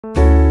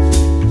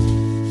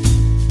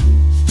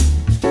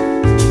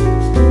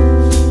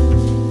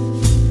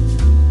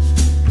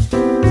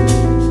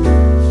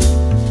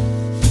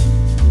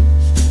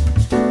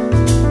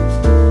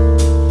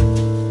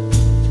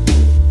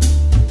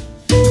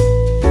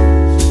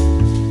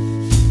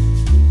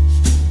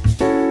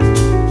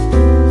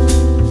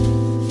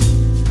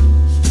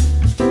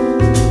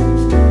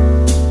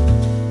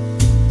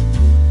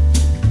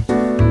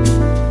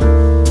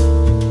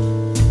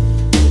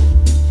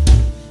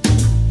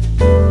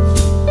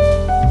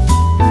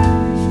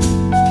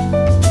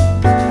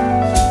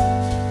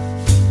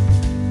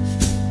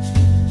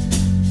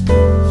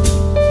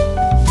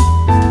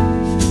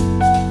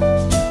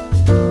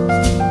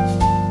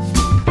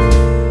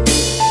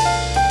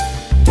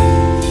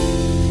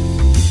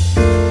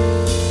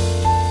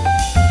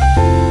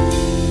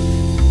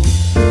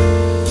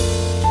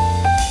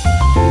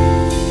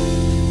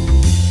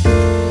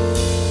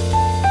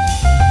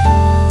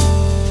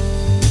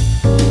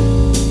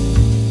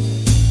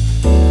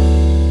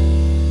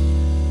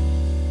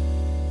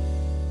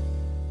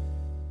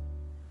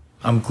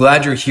I'm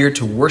glad you're here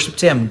to worship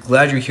today. I'm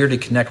glad you're here to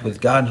connect with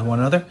God and one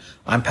another.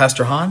 I'm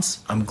Pastor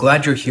Hans. I'm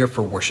glad you're here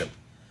for worship.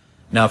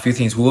 Now, a few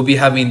things. We'll be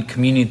having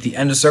communion at the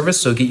end of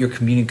service, so get your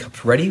communion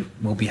cups ready.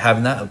 We'll be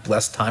having that, a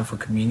blessed time for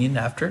communion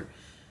after.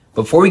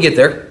 But before we get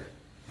there,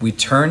 we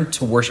turn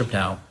to worship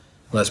now.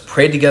 Let's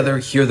pray together,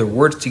 hear the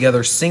words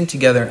together, sing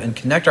together, and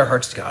connect our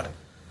hearts to God.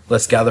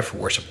 Let's gather for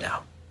worship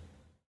now.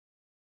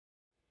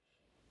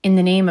 In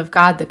the name of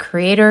God, the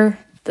Creator,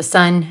 the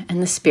Son,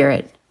 and the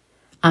Spirit.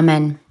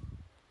 Amen.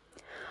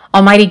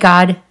 Almighty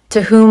God,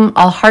 to whom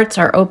all hearts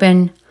are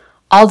open,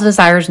 all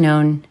desires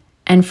known,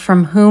 and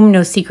from whom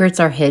no secrets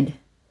are hid,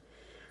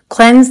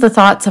 cleanse the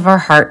thoughts of our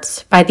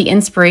hearts by the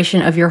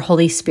inspiration of your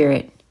Holy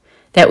Spirit,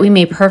 that we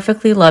may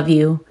perfectly love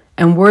you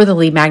and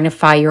worthily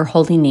magnify your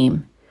holy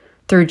name,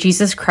 through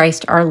Jesus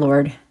Christ our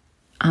Lord.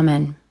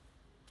 Amen.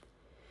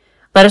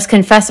 Let us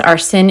confess our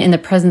sin in the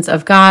presence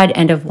of God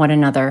and of one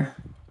another.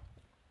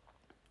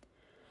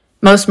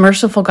 Most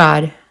merciful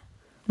God,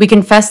 we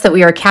confess that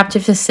we are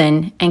captive to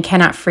sin and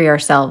cannot free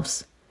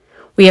ourselves.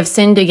 We have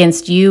sinned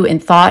against you in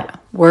thought,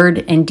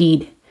 word, and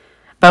deed,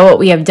 by what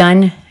we have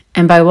done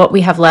and by what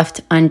we have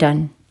left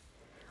undone.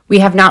 We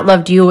have not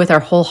loved you with our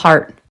whole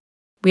heart.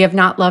 We have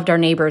not loved our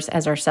neighbors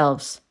as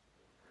ourselves.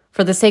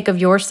 For the sake of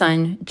your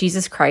Son,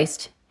 Jesus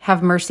Christ,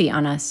 have mercy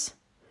on us.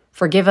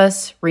 Forgive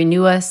us,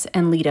 renew us,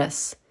 and lead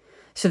us,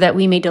 so that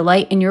we may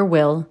delight in your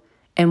will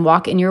and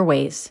walk in your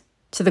ways,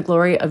 to the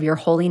glory of your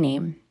holy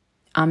name.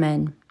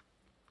 Amen.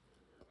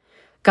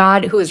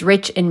 God, who is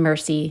rich in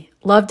mercy,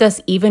 loved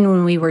us even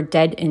when we were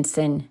dead in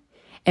sin,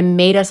 and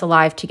made us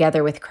alive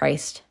together with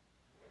Christ.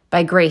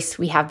 By grace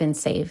we have been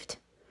saved.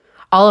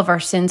 All of our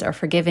sins are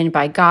forgiven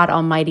by God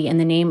Almighty in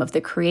the name of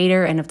the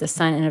Creator and of the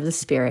Son and of the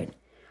Spirit.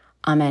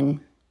 Amen.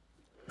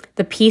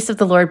 The peace of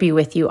the Lord be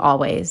with you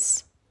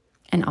always,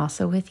 and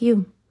also with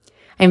you.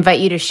 I invite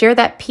you to share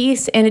that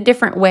peace in a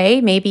different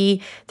way,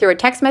 maybe through a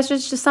text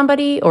message to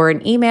somebody or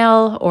an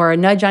email or a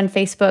nudge on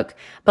Facebook,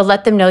 but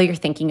let them know you're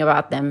thinking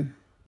about them.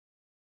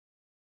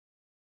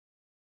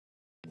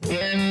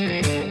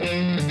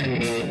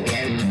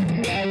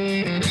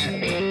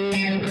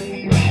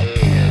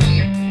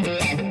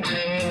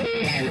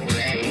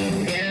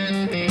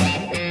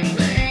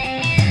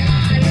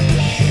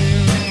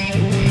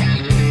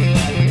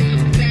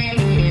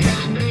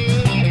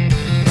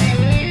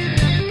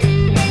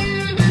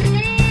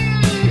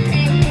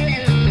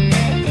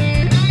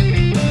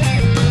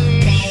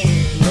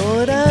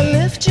 Lord, I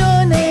lift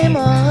your name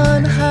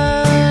on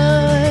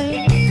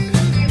high.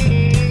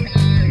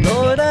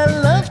 Lord, I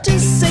love to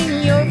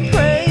sing your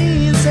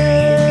praises.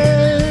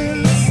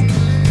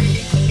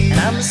 And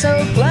I'm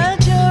so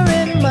glad you're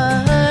in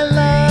my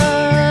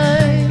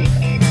life.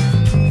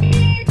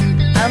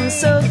 I'm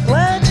so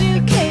glad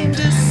you came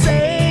to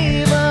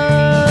save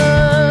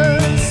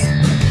us.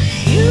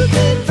 You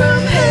came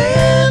from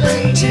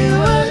heaven to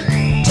earth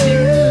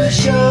to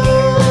show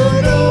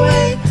the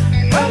way,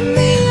 from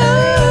the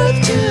earth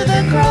to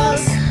the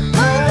cross,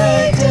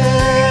 my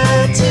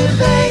debt to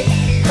pay.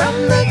 From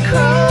the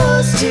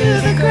cross to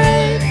the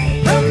grave,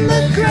 from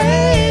the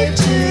grave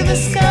to the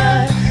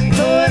sky,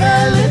 Lord,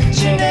 I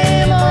lift your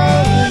name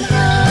on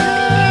high.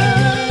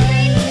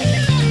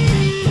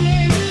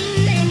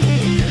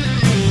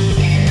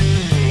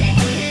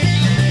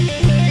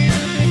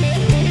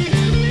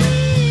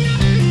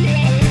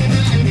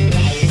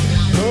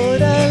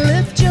 Lord, I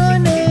lift your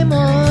name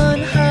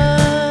on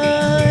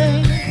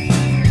high.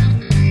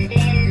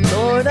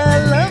 Lord,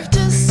 I love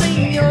to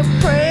sing your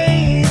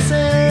praises.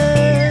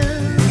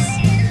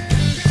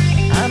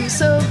 I'm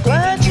so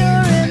glad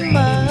you're in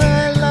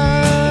my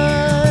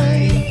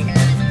life.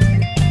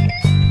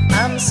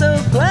 I'm so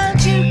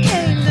glad you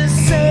came to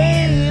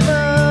save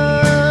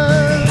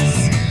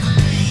us.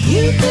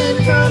 You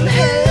came from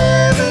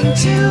heaven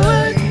to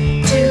earth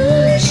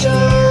to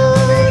show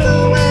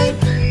the way,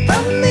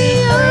 from the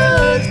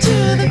earth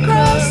to the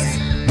cross,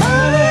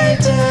 my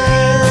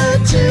debt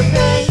to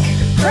pay.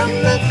 From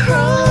the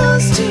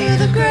cross to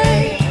the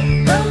grave,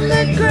 from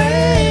the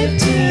grave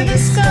to the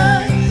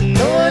sky,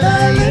 Lord,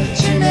 I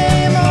lift your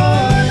name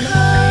on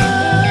high.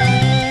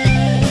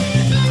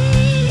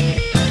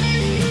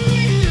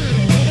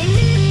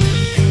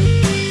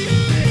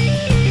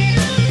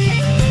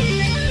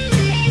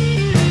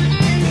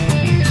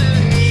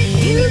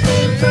 You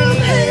came from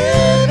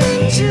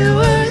heaven to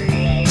earth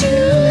to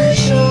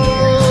show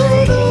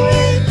the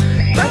way,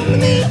 from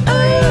the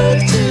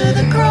earth to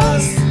the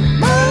cross,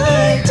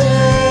 my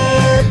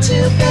debt to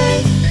pay.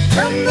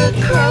 From the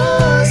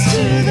cross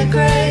to the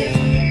grave,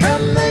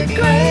 from the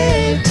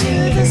grave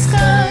to the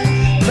sky,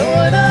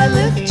 Lord, I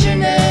lift your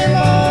name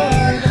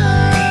on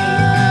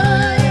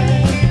high.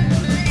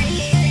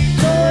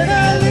 Lord,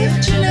 I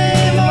lift your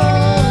name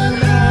on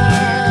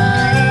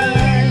high.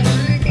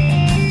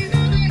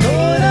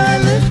 Lord, I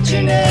lift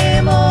your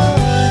name on high.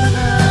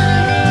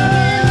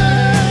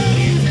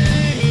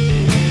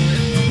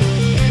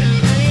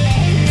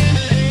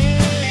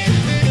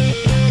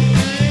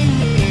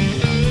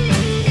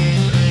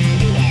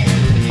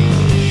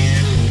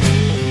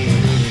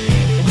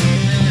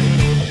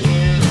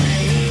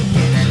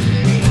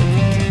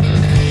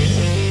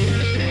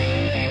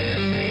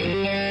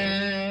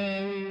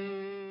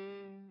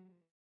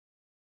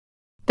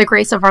 The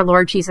grace of our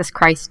Lord Jesus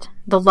Christ,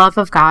 the love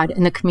of God,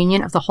 and the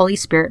communion of the Holy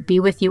Spirit be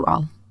with you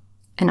all,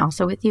 and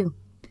also with you.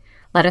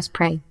 Let us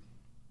pray.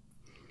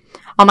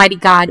 Almighty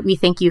God, we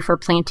thank you for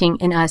planting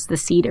in us the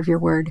seed of your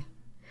word.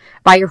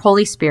 By your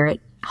Holy Spirit,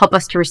 help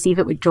us to receive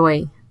it with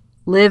joy,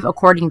 live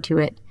according to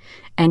it,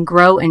 and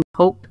grow in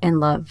hope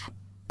and love.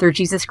 Through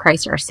Jesus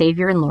Christ, our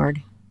Savior and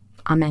Lord.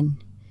 Amen.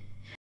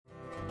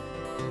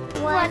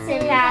 What's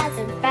in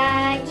Pastor's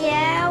bag?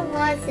 Yeah,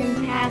 what's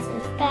in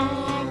Pastor's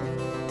bag?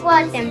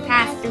 What's in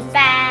Pastor's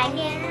bag?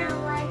 Yeah,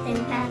 what's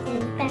in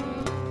Pastor's bag?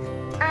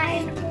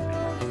 I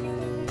know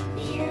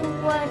you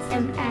what's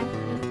in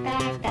Pastor's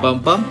bag.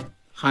 Bum bum.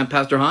 I'm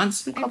Pastor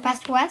Hans. I'm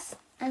Co-Pastor Wes.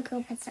 I'm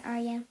Co-Pastor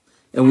Arya.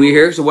 And we're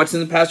here. So what's in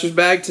the pastor's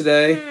bag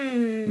today? I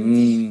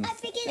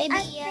think it's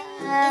maybe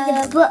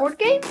a board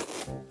game.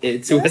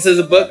 It says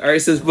a book. Alright,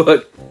 it says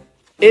book.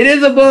 It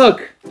is a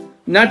book.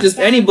 Not just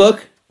any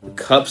book.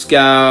 Cub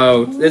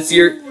Scout.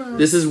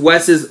 This is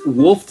Wes's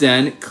Wolf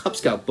Den Cub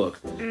Scout book.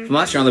 From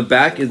last year, on the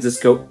back is the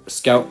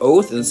Scout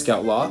Oath and the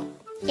Scout Law.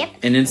 Yep.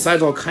 And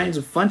inside's all kinds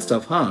of fun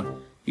stuff, huh?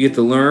 You get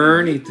to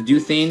learn, you get to do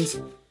things.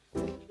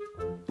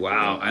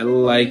 Wow, I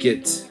like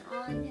it.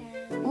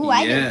 Ooh,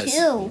 I do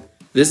too.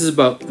 This is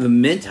about the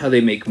mint, how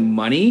they make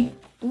money.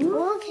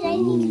 Ooh, can I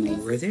read this?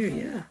 Right there,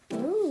 yeah.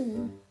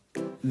 Ooh.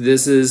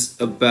 This is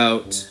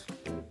about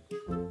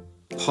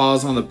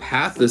Pause on the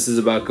Path. This is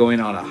about going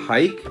on a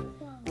hike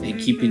and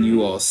keeping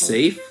you all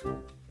safe.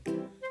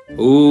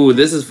 Ooh,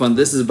 this is fun.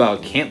 This is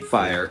about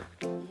campfire.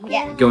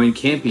 Yeah. Going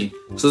camping.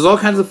 So there's all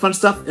kinds of fun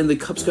stuff in the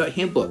Cub Scout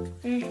handbook.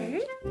 Mm-hmm.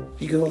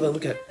 You can hold that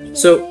look at.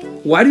 So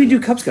why do you do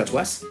Cub Scouts,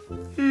 Wes?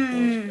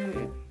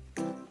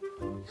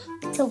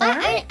 To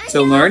learn?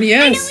 To learn,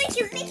 yes. I know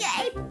we can make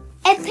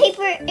a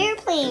paper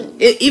airplane.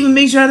 It even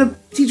makes you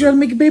teach you how to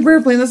make a paper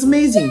airplane. That's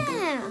amazing.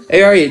 Yeah.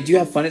 Hey, Arya, do you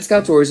have fun at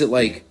Scouts, or is it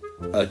like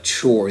a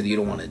chore that you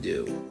don't want to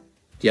do?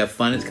 Do you have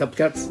fun at Cub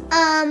Scouts?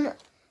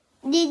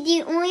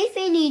 The only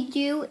thing you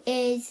do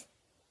is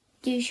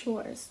do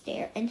chores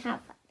there and have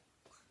fun.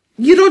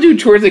 You don't do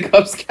chores at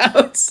Cub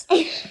Scouts.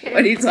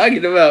 What are you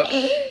talking about?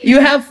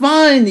 You have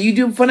fun. You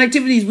do fun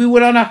activities. We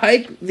went on a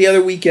hike the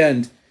other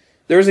weekend.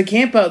 There was a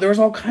camp out. There was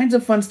all kinds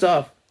of fun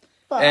stuff.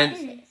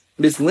 And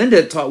Miss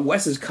Linda taught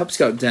Wes's Cub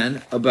Scout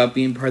Den about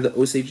being part of the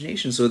Osage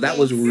Nation. So that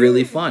was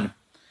really fun.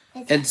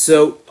 And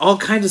so all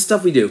kinds of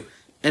stuff we do.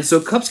 And so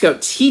Cub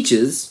Scout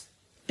teaches,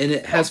 and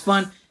it has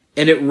fun,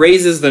 and it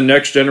raises the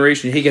next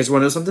generation. Hey, you guys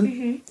want to know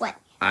something? What?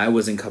 I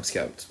was in Cub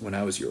Scouts when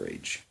I was your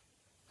age.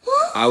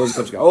 I was a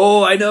Cub Scout.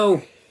 Oh, I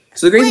know.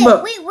 So the great thing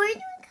about... Wait, were you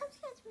in Cub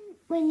Scouts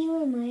when you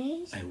were my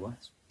age? I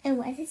was. And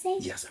was it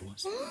safe? Yes, I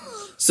was.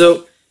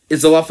 So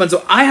it's a lot of fun.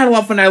 So I had a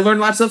lot of fun. I learned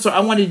lots of stuff. So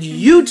I wanted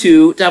you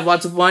two to have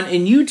lots of fun,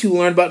 and you two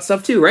learn about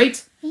stuff too,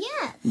 right?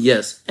 Yeah.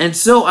 Yes. And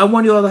so I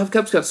want you all to have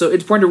Cub Scouts. So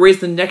it's important to raise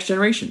the next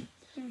generation.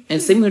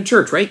 And same in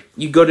church, right?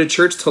 You go to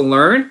church to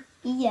learn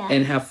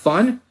and have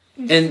fun.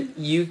 And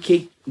you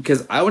take,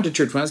 because I went to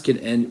church when I was a kid,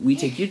 and we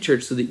take you to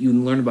church so that you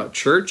learn about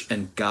church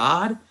and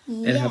God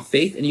and have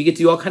faith, and you get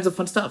to do all kinds of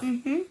fun stuff.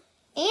 And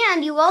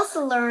you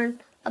also learn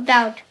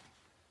about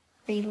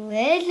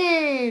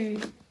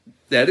religion.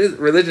 That is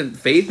religion,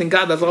 faith, and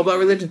God. That's all about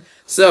religion.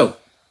 So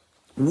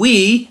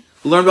we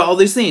learn about all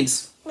these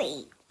things.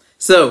 Wait.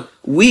 So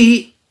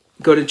we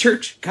go to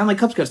church, kind of like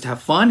Cub Scouts, to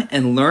have fun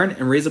and learn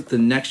and raise up the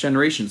next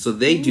generation so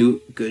they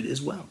do good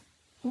as well.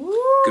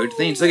 Ooh. Good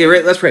things. Okay,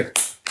 right, let's pray.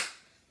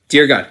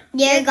 Dear God.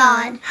 Dear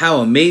God. How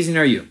amazing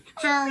are you?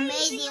 How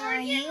amazing are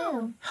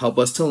you? Help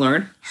us to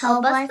learn.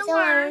 Help us to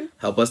learn.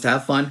 Help us to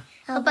have fun.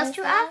 Help us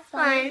to have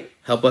fun.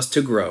 Help us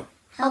to grow.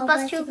 Help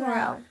us to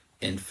grow.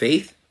 In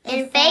faith.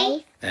 In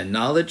faith. And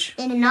knowledge.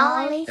 In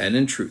knowledge. And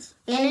in truth.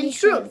 And in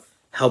truth.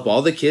 Help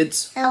all the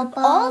kids. Help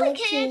all the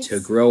kids.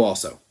 To grow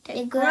also.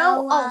 To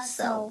grow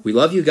also. We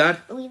love you, God.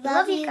 We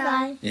love you,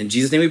 God. In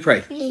Jesus' name we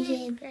pray.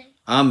 Bye.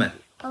 Amen.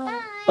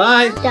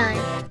 Bye.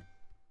 Done.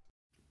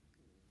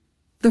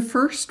 The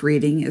first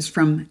reading is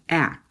from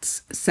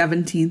Acts,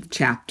 17th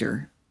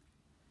chapter.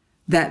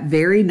 That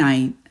very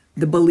night,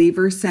 the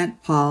believers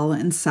sent Paul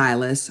and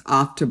Silas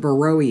off to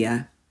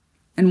Beroea,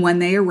 and when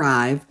they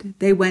arrived,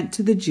 they went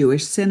to the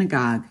Jewish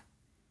synagogue.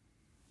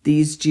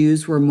 These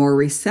Jews were more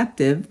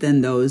receptive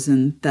than those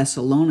in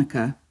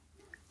Thessalonica,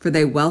 for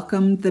they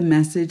welcomed the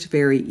message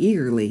very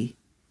eagerly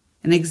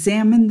and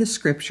examined the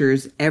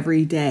scriptures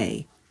every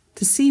day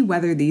to see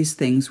whether these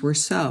things were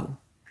so.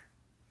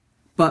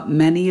 But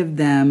many of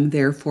them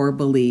therefore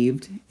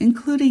believed,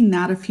 including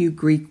not a few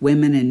Greek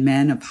women and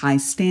men of high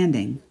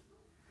standing.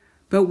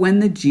 But when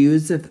the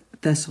Jews of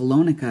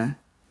Thessalonica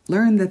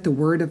learned that the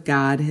word of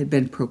God had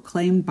been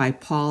proclaimed by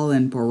Paul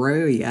in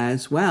Beroea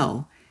as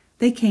well,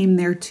 they came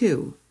there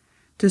too,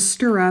 to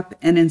stir up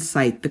and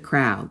incite the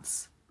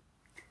crowds.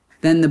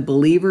 Then the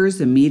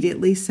believers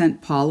immediately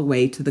sent Paul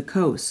away to the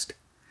coast,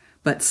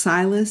 but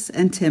Silas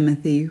and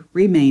Timothy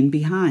remained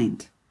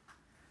behind.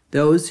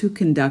 Those who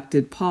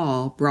conducted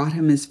Paul brought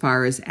him as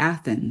far as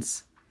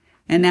Athens,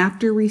 and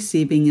after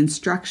receiving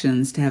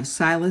instructions to have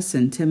Silas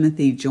and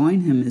Timothy join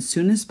him as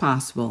soon as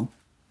possible,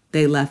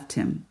 they left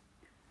him.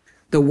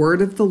 The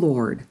word of the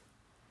Lord.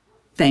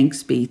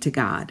 Thanks be to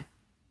God.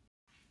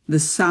 The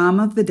Psalm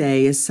of the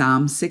day is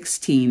Psalm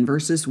 16,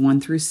 verses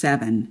 1 through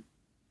 7.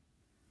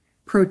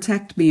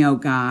 Protect me, O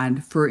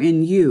God, for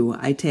in you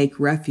I take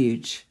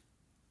refuge.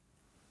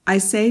 I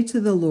say to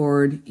the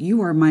Lord,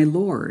 you are my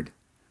Lord.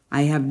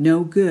 I have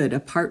no good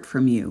apart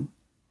from you.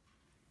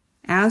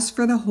 As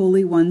for the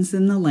holy ones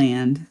in the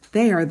land,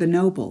 they are the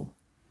noble,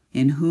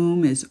 in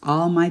whom is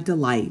all my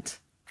delight.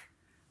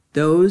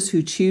 Those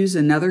who choose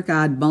another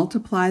god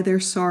multiply their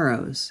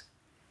sorrows.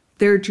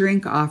 Their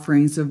drink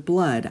offerings of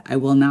blood I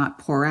will not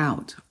pour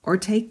out, or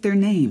take their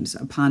names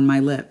upon my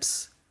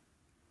lips.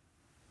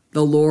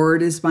 The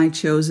Lord is my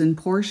chosen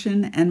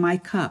portion and my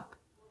cup.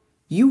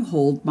 You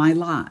hold my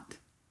lot.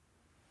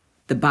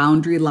 The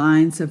boundary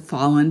lines have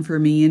fallen for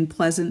me in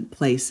pleasant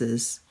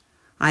places.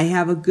 I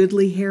have a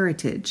goodly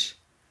heritage.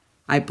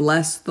 I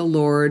bless the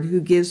Lord who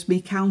gives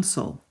me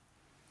counsel.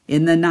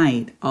 In the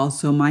night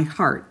also my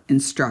heart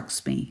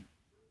instructs me.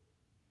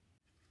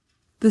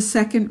 The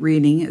second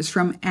reading is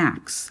from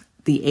Acts,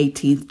 the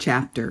 18th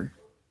chapter.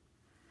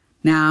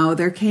 Now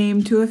there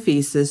came to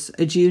Ephesus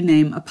a Jew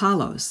named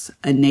Apollos,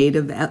 a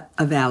native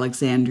of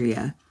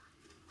Alexandria.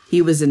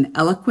 He was an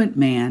eloquent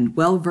man,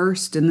 well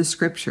versed in the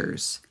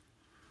Scriptures.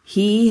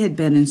 He had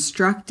been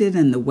instructed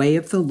in the way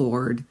of the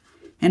Lord,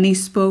 and he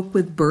spoke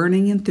with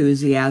burning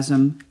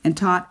enthusiasm and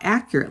taught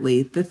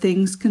accurately the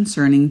things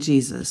concerning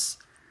Jesus,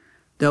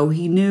 though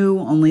he knew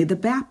only the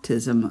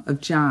baptism of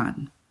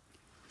John.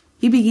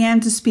 He began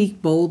to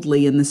speak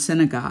boldly in the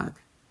synagogue,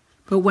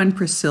 but when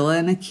Priscilla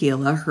and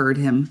Aquila heard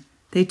him,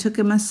 they took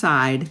him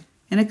aside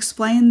and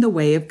explained the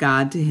way of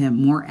God to him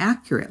more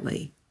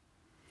accurately.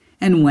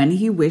 And when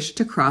he wished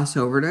to cross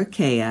over to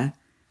Achaia,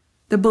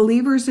 the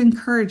believers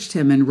encouraged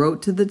him and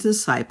wrote to the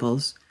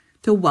disciples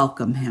to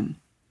welcome him.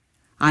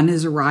 On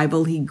his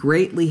arrival, he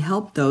greatly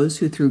helped those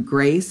who through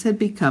grace had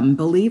become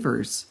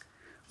believers,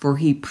 for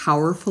he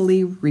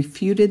powerfully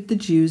refuted the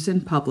Jews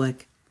in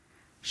public,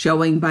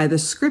 showing by the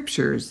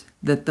Scriptures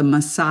that the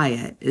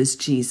Messiah is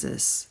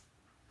Jesus.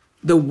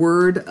 The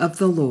word of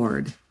the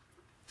Lord.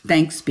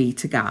 Thanks be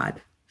to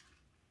God.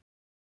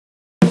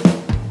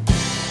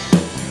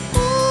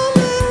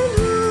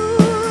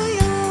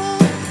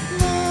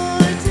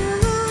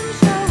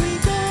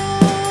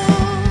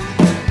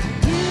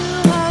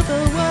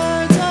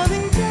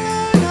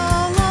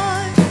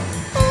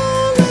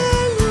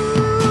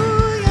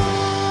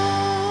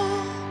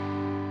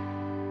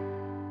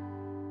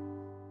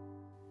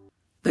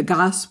 The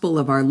Gospel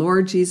of our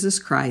Lord Jesus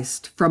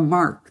Christ from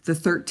Mark, the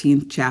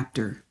 13th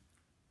chapter.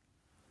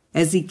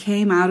 As he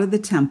came out of the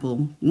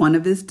temple, one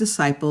of his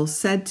disciples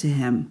said to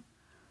him,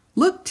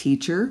 "Look,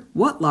 teacher,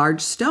 what large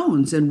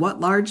stones and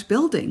what large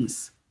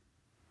buildings."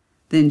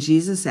 Then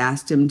Jesus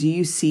asked him, "Do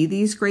you see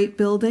these great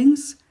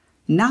buildings?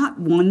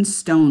 Not one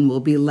stone will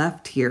be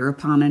left here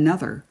upon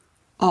another.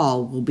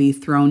 All will be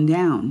thrown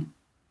down."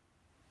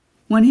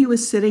 When he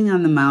was sitting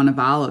on the Mount of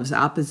Olives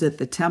opposite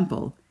the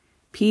temple,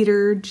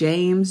 Peter,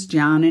 James,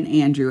 John, and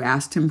Andrew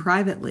asked him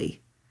privately,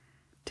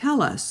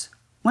 "Tell us,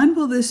 when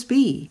will this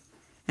be?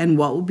 And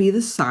what will be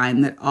the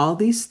sign that all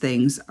these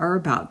things are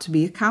about to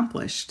be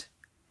accomplished?"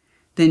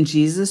 Then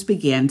Jesus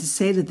began to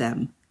say to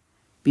them,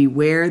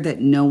 "Beware that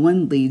no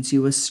one leads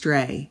you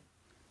astray.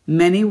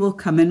 Many will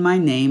come in my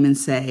name and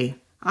say,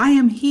 'I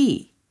am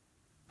he,'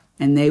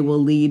 and they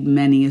will lead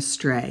many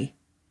astray.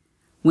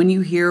 When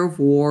you hear of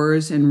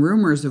wars and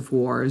rumors of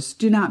wars,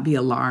 do not be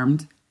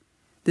alarmed.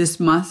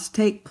 This must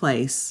take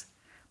place,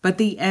 but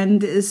the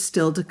end is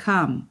still to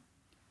come.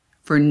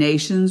 For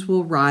nations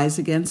will rise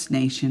against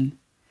nation,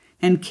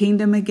 and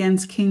kingdom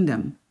against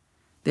kingdom.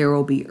 There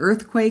will be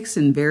earthquakes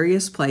in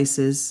various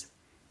places.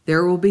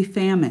 There will be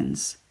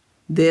famines.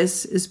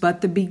 This is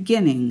but the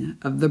beginning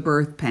of the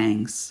birth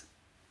pangs."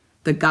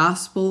 The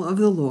Gospel of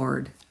the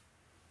Lord.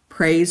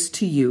 Praise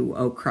to you,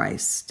 O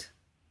Christ.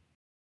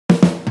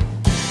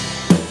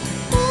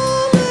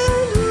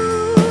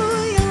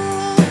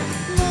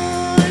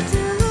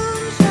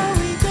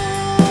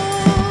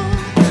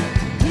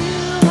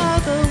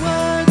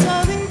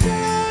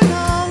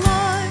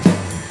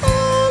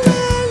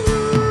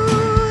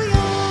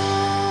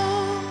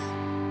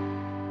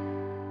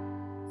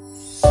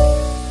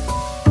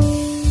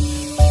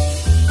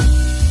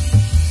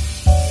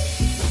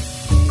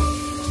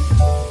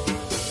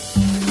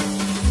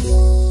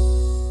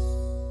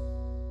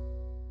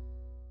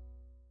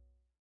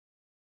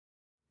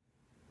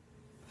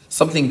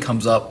 Something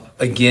comes up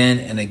again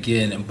and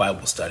again in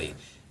Bible study,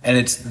 and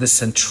it's the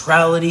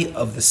centrality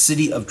of the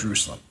city of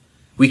Jerusalem.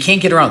 We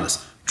can't get around this.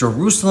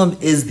 Jerusalem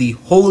is the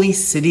holy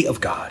city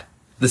of God,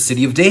 the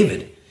city of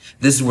David.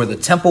 This is where the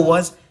temple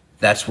was.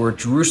 That's where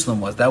Jerusalem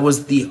was. That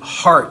was the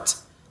heart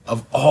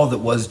of all that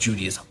was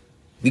Judaism.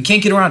 We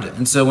can't get around it.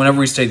 And so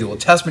whenever we study the Old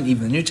Testament,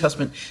 even the New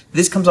Testament,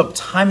 this comes up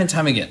time and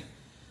time again.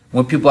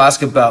 When people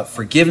ask about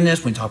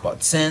forgiveness, when we talk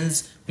about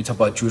sins, when we talk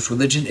about Jewish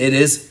religion, it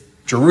is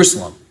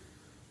Jerusalem.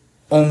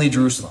 Only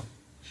Jerusalem,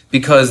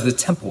 because the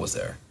temple was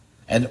there.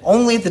 And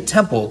only the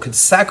temple could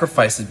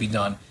sacrifices be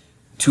done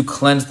to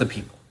cleanse the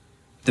people.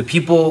 The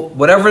people,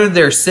 whatever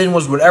their sin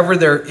was, whatever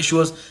their issue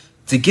was,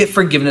 To get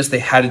forgiveness, they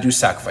had to do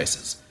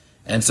sacrifices.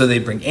 And so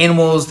they'd bring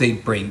animals,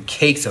 they'd bring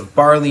cakes of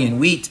barley and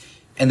wheat,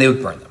 and they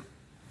would burn them.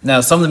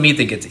 Now, some of the meat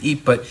they get to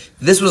eat, but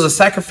this was a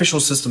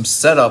sacrificial system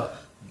set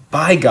up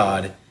by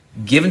God,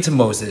 given to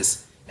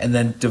Moses, and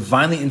then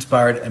divinely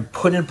inspired and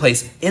put in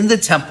place in the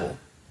temple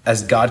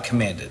as God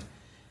commanded.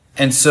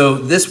 And so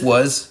this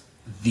was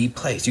the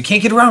place. You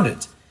can't get around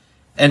it.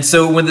 And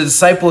so when the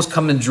disciples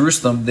come in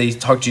Jerusalem, they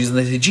talk to Jesus and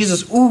they say,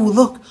 Jesus, ooh,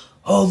 look.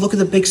 Oh, look at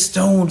the big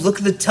stone. Look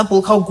at the temple.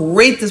 Look how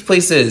great this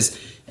place is.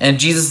 And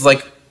Jesus is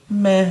like,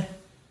 meh.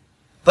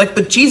 Like,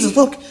 but Jesus,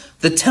 look,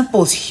 the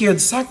temple is here. The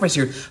sacrifice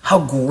here.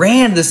 How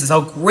grand this is.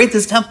 How great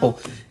this temple.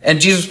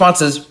 And Jesus'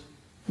 response is,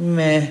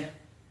 meh.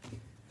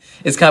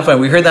 It's kind of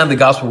funny. We heard that in the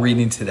gospel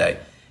reading today.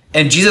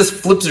 And Jesus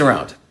flips it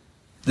around.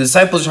 The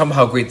disciples are talking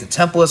about how great the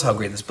temple is, how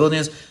great this building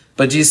is.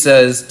 But Jesus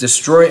says,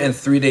 destroy it in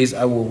 3 days,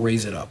 I will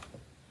raise it up.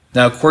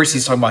 Now, of course,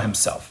 he's talking about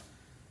himself,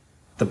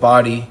 the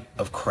body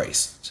of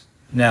Christ.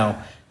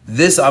 Now,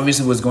 this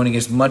obviously was going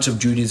against much of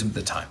Judaism at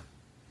the time.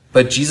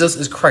 But Jesus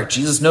is correct.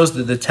 Jesus knows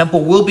that the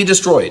temple will be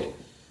destroyed.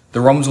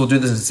 The Romans will do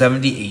this in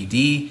 70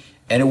 AD,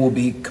 and it will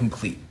be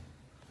complete.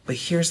 But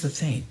here's the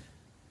thing.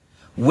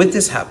 When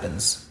this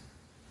happens,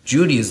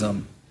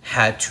 Judaism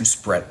had to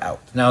spread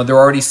out. Now, there are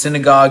already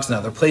synagogues and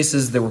other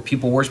places. There were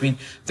people worshiping.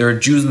 There are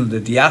Jews in the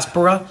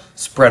diaspora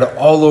spread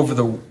all over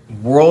the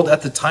world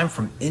at the time,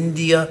 from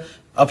India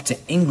up to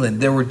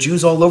England. There were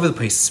Jews all over the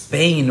place,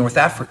 Spain, North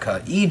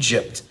Africa,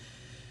 Egypt.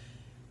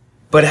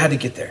 But it had to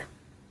get there.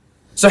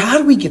 So how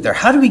do we get there?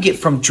 How do we get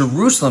from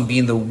Jerusalem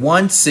being the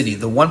one city,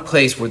 the one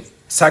place where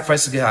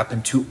sacrifices could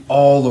happen, to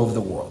all over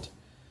the world?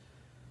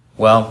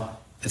 Well,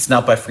 it's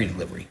not by free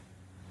delivery.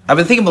 I've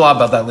been thinking a lot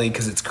about that lately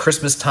because it's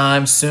Christmas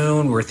time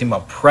soon. We're thinking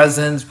about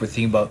presents. We're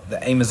thinking about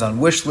the Amazon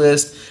wish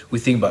list. We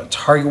think about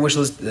Target wish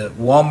list, the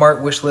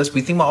Walmart wish list.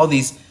 We think about all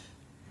these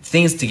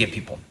things to get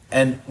people.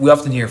 And we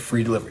often hear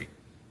free delivery.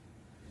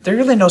 There's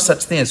really no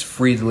such thing as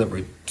free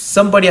delivery.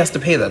 Somebody has to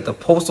pay that. The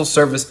Postal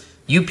Service,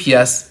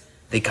 UPS,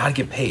 they got to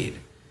get paid.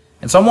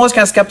 And so I'm always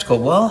kind of skeptical.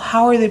 Well,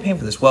 how are they paying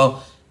for this?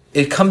 Well,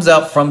 it comes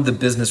out from the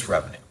business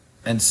revenue.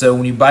 And so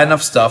when you buy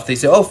enough stuff, they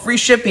say, oh, free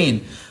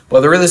shipping.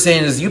 Well, they're really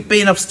saying is you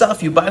pay enough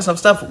stuff, you buy enough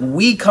stuff,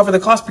 we cover the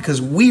cost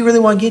because we really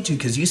want to get you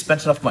because you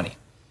spent enough money.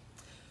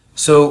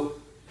 So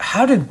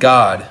how did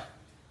God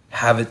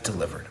have it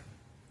delivered?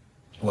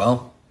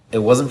 Well, it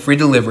wasn't free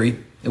delivery.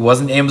 It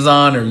wasn't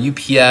Amazon or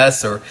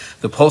UPS or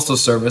the Postal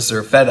Service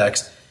or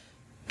FedEx.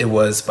 It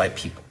was by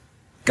people.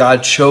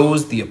 God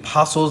chose the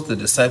apostles, the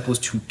disciples,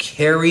 to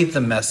carry the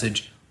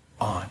message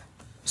on.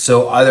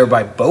 So either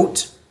by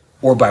boat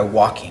or by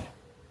walking.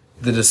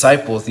 The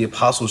disciples, the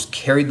apostles,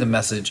 carried the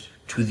message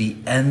to the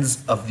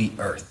ends of the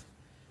earth.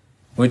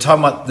 When we talk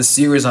about the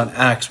series on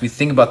Acts, we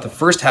think about the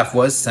first half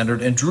was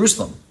centered in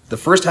Jerusalem. The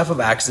first half of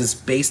Acts is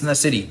based in that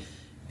city.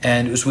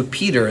 And it was with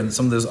Peter and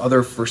some of those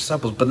other first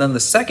disciples. But then the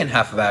second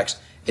half of Acts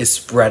is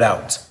spread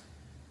out.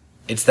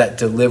 It's that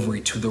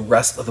delivery to the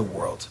rest of the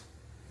world.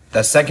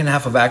 That second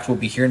half of Acts we'll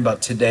be hearing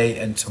about today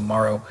and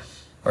tomorrow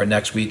or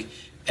next week.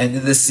 And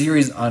in this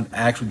series on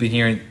Acts we'll be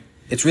hearing,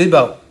 it's really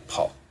about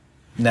Paul.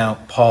 Now,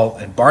 Paul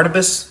and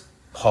Barnabas,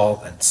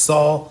 Paul and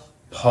Saul,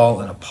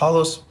 Paul and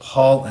Apollos,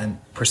 Paul and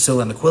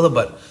Priscilla and Aquila,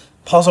 but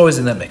Paul's always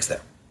in that mix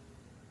there.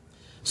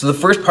 So the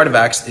first part of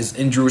Acts is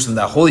in Jerusalem,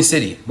 that holy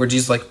city, where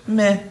Jesus is like,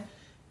 meh.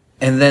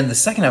 And then the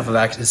second half of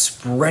Acts is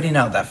spreading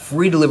out that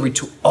free delivery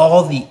to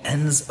all the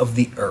ends of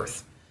the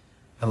earth.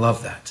 I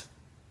love that.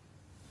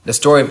 The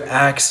story of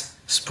Acts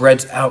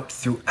spreads out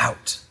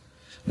throughout.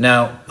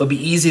 Now, it'll be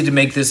easy to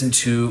make this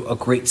into a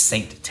great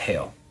saint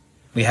tale.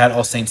 We had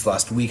All Saints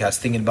last week. I was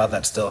thinking about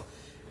that still.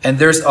 And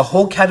there's a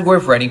whole category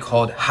of writing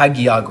called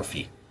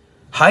hagiography.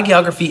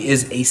 Hagiography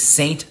is a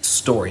saint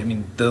story. I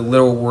mean, the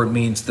literal word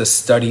means the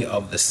study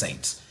of the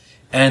saints.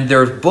 And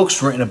there are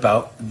books written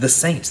about the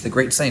saints, the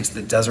great saints,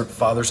 the desert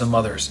fathers and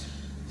mothers,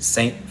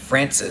 Saint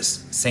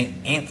Francis,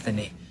 Saint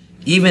Anthony.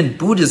 Even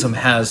Buddhism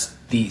has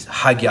these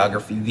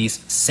hagiography, these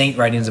saint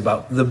writings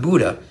about the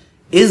Buddha.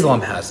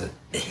 Islam has it.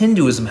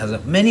 Hinduism has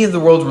it. Many of the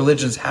world's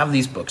religions have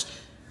these books.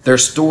 They're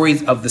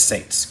stories of the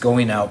saints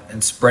going out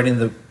and spreading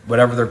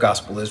whatever their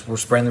gospel is. We're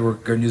spreading the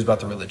good news about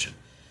the religion.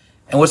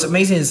 And what's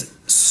amazing is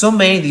so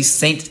many of these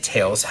saint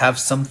tales have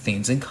some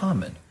things in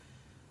common.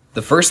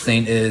 The first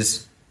thing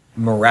is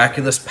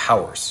miraculous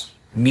powers,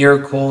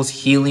 miracles,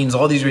 healings,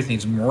 all these other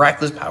things,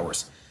 miraculous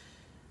powers.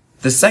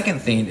 The second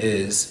thing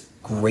is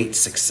great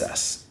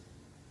success.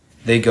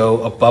 They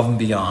go above and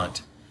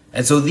beyond.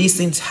 And so these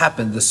things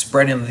happen, the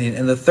spreading of the thing.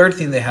 And the third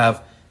thing they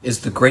have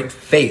is the great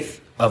faith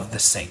of the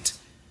saint.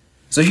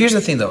 So here's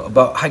the thing though,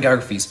 about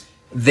hagiographies.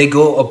 They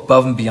go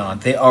above and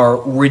beyond. They are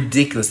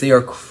ridiculous. They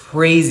are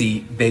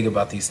crazy big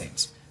about these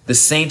things. The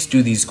saints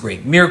do these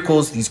great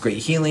miracles, these great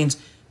healings.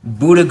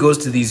 Buddha goes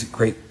to these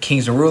great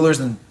kings and rulers,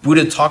 and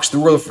Buddha talks to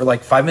the ruler for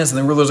like 5 minutes, and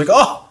the ruler's like,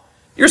 oh,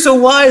 you're so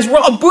wise. We're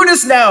all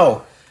Buddhists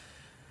now.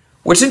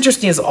 What's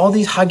interesting is all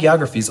these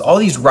hagiographies, all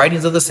these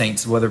writings of the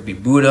saints, whether it be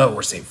Buddha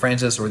or St.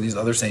 Francis or these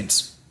other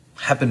saints,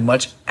 happen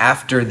much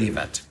after the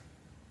event.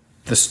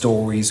 The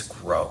stories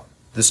grow.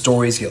 The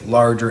stories get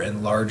larger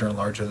and larger and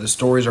larger. The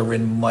stories are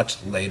written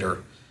much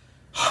later,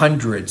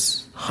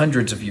 hundreds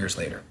of years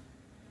later.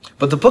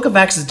 But the book of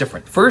Acts is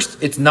different.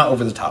 First, it's not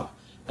over the top,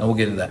 and we'll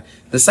get into that.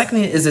 The second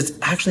thing is it's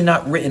actually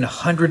not written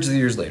hundreds of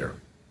years later.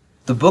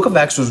 The book of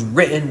Acts was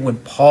written when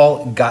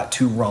Paul got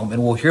to Rome,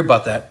 and we'll hear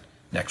about that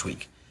next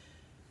week.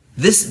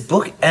 This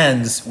book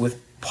ends with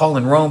Paul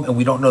in Rome, and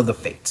we don't know the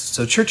fate.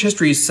 So church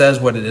history says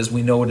what it is.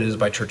 We know what it is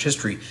by church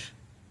history.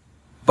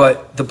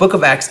 But the book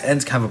of Acts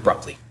ends kind of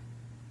abruptly.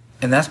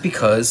 And that's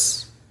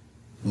because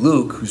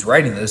Luke, who's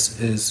writing this,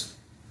 is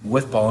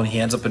with Paul, and he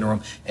ends up in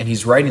Rome, and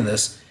he's writing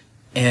this,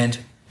 and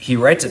he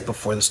writes it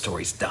before the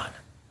story's done.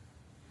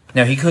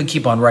 Now, he could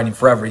keep on writing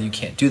forever. You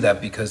can't do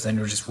that because then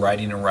you're just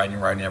writing and writing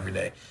and writing every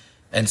day.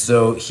 And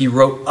so he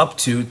wrote up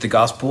to the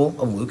Gospel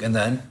of Luke and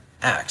then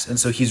Acts. And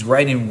so he's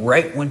writing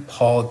right when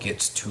Paul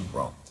gets to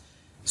Rome.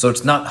 So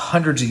it's not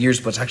hundreds of years,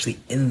 but it's actually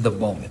in the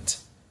moment.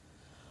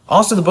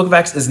 Also, the book of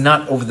Acts is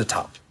not over the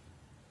top.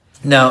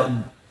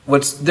 Now,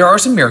 there are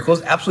some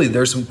miracles. Absolutely,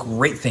 there are some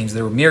great things.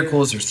 There were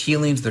miracles, there's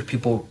healings, there's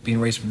people being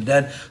raised from the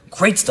dead.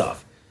 Great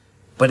stuff.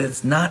 But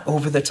it's not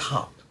over the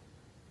top.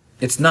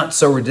 It's not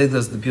so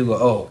ridiculous that people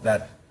go, oh,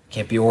 that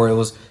can't be, or it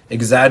was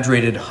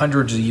exaggerated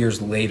hundreds of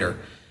years later.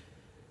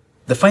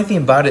 The funny thing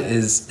about it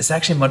is it's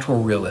actually much more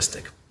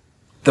realistic.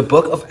 The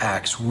book of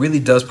Acts really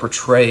does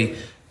portray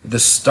the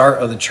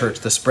start of the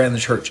church, the spread of the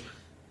church.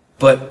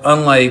 But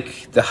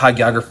unlike the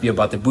hagiography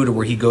about the Buddha,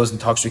 where he goes and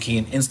talks to a king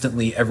and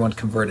instantly everyone's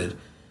converted,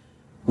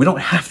 we don't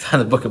have that in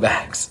the book of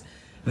Acts.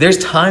 There's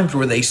times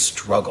where they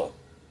struggle.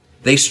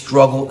 They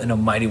struggle in a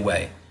mighty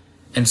way.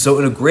 And so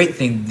in a great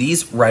thing,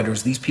 these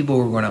writers, these people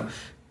who are going to,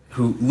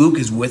 who Luke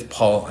is with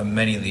Paul on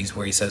many of these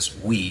where he says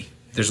we,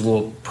 there's a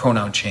little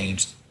pronoun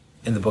change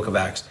in the book of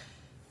Acts.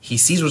 He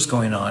sees what's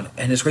going on,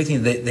 and it's a great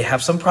thing. They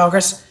have some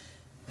progress,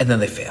 and then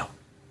they fail.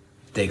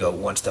 They go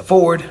one step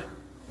forward,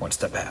 one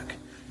step back.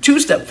 2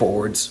 step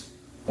forwards,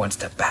 1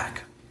 step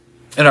back.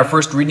 In our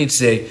first reading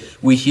today,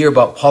 we hear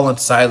about Paul and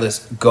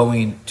Silas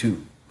going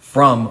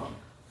from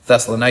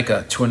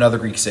Thessalonica to another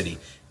Greek city.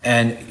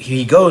 And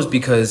he goes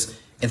because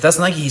in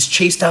Thessalonica, he's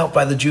chased out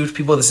by the Jewish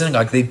people of the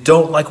synagogue. They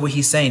don't like what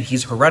he's saying.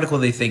 He's heretical.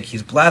 They think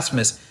he's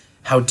blasphemous.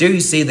 How dare you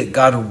say that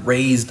God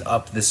raised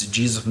up this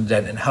Jesus from the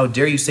dead? And how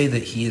dare you say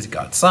that he is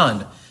God's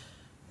son?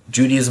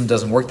 Judaism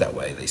doesn't work that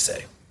way, they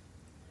say.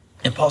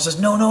 And Paul says,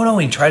 no.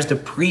 He tries to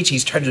preach.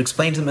 He's trying to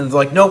explain to them. And they're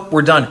like, nope,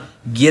 we're done.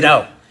 Get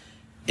out.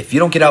 If you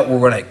don't get out, we're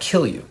going to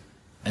kill you.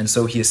 And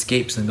so he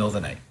escapes in the middle of the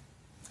night.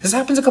 This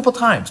happens a couple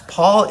times.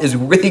 Paul is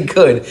really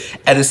good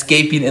at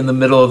escaping in the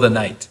middle of the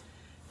night.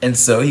 And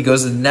so he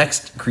goes to the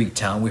next Greek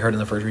town we heard in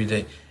the first reading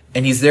today.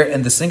 And he's there.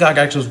 And the synagogue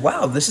actually goes,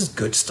 wow, this is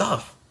good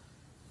stuff.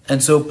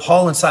 And so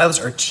Paul and Silas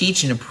are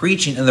teaching and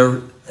preaching,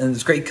 and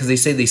it's great because they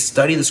say they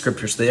study the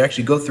scriptures. So they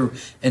actually go through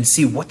and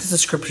see, what does the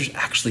scriptures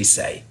actually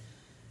say?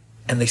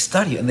 And they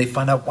study it, and they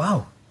find out,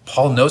 wow,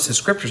 Paul knows his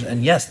scriptures,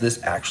 and yes,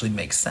 this actually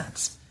makes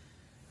sense.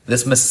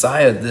 This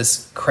Messiah,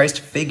 this Christ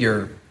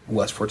figure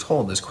was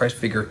foretold. This Christ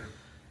figure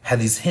had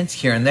these hints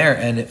here and there,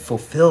 and it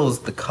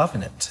fulfills the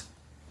covenant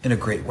in a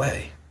great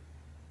way.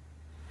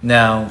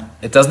 Now,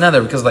 it doesn't end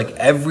there because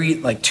every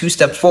 2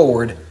 steps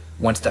forward,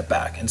 1 step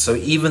back. And so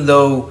even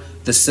though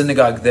the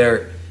synagogue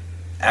there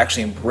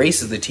actually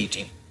embraces the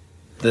teaching,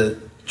 the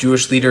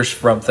Jewish leaders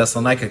from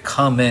Thessalonica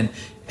come in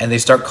and they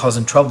start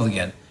causing trouble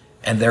again.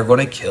 And they're going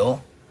to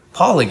kill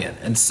Paul again.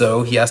 And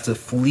so he has to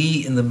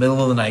flee in the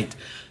middle of the night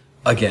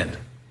again.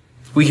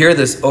 We hear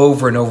this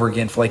over and over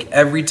again. For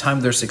every time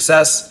there's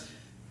success,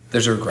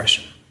 there's a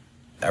regression.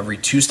 Every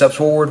 2 steps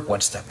forward,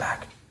 1 step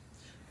back.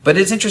 But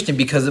it's interesting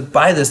because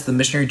by this, the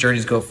missionary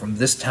journeys go from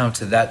this town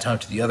to that town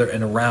to the other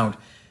and around.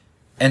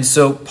 And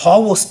so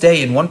Paul will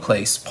stay in one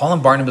place. Paul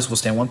and Barnabas will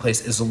stay in one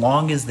place as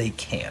long as they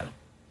can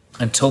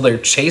until they're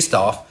chased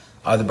off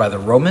either by the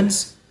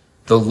Romans,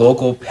 the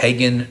local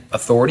pagan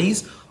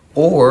authorities,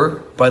 or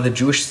by the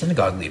Jewish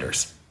synagogue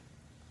leaders.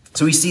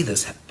 So we see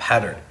this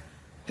pattern.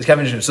 It's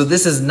kind of interesting. So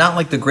this is not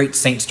like the great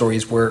saint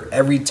stories where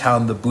every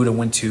town the Buddha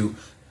went to,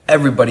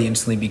 everybody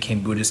instantly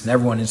became Buddhist and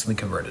everyone instantly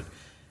converted.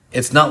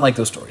 It's not like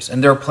those stories.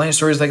 And there are plenty of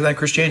stories like that in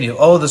Christianity.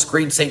 Oh, this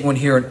great saint went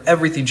here and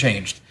everything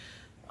changed.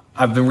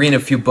 I've been reading a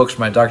few books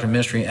from my doctorate of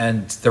ministry,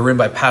 and they're written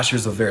by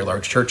pastors of very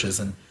large churches.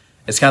 And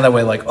it's kind of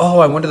that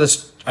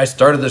way, I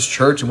started this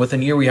church, and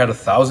within a year we had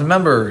 1,000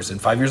 members,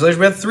 and 5 years later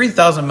we had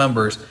 3,000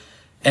 members.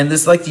 And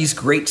this these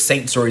great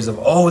saint stories of,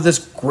 oh, this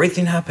great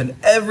thing happened.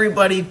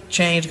 Everybody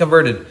changed,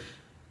 converted.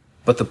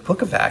 But the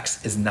book of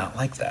Acts is not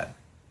like that.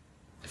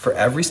 For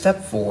every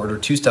step forward or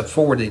 2 steps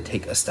forward, they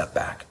take a step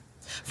back.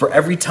 For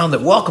every town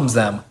that welcomes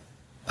them,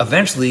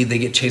 eventually they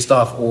get chased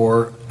off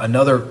or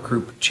another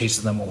group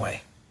chases them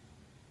away.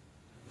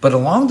 But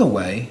along the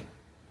way,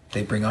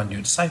 they bring on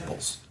new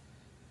disciples.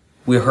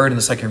 We heard in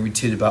the second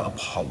read about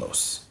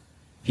Apollos.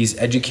 He's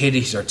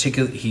educated, he's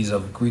articulate, he's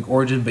of Greek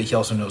origin, but he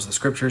also knows the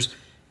scriptures.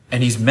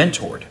 And he's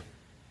mentored,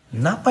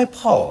 not by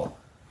Paul,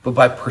 but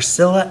by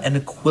Priscilla and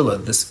Aquila,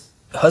 this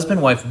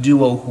husband-wife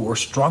duo who are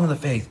strong in the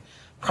faith,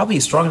 probably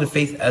as strong in the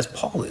faith as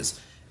Paul is.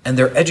 And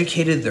they're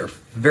educated, they're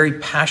very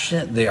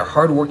passionate, they are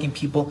hardworking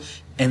people,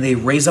 and they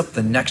raise up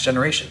the next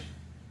generation.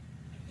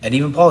 And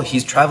even Paul,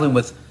 he's traveling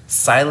with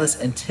Silas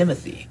and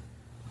Timothy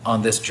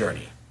on this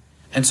journey.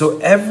 And so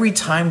every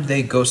time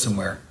they go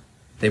somewhere,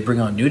 they bring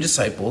on new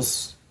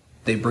disciples,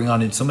 they bring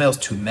on somebody else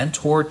to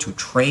mentor, to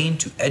train,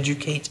 to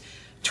educate,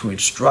 to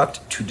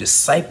instruct, to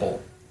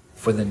disciple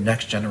for the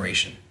next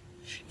generation.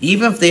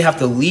 Even if they have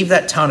to leave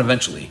that town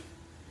eventually,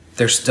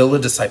 there's still a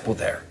disciple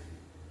there.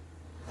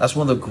 That's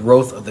one of the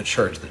growth of the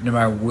church, that no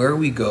matter where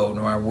we go,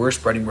 no matter where we're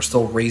spreading, we're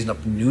still raising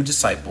up new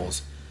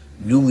disciples,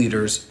 new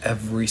leaders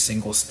every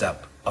single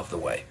step of the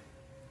way.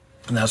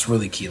 And that's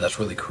really key. That's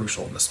really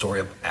crucial in the story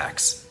of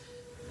Acts.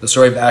 The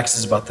story of Acts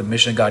is about the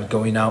mission of God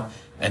going out,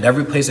 and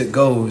every place it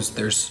goes,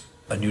 there's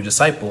a new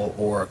disciple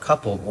or a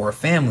couple or a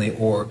family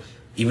or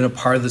even a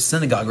part of the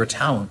synagogue or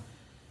town.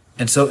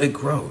 And so it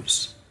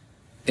grows.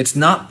 It's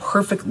not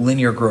perfect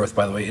linear growth,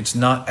 by the way. It's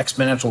not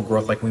exponential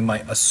growth like we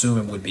might assume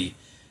it would be.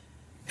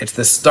 It's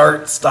the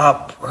start,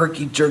 stop,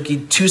 herky-jerky,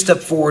 2-step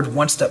forward,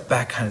 1 step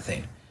back kind of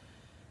thing.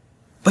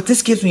 But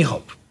this gives me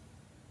hope,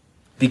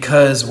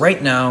 because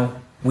right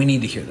now we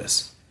need to hear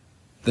this.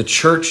 The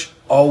church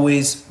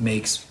always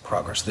makes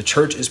progress. The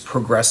church is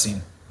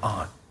progressing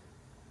on.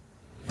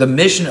 The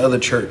mission of the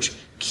church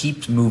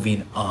keeps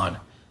moving on.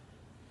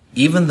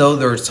 Even though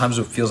there are times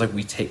where it feels like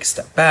we take a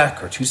step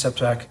back or 2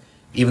 steps back,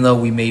 even though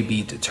we may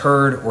be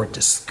deterred or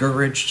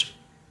discouraged.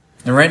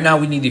 And right now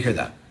we need to hear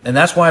that. And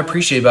that's why I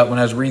appreciate about when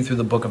I was reading through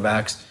the book of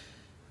Acts,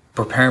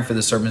 preparing for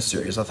the sermon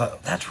series, I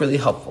thought that's really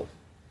helpful,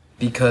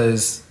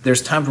 because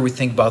there's times where we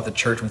think about the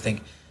church and we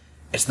think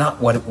it's not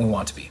what we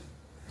want to be.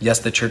 Yes,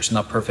 the church is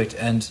not perfect,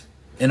 and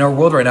in our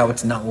world right now,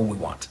 it's not what we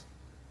want.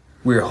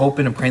 We are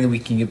hoping and praying that we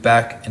can get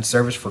back in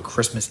service for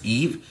Christmas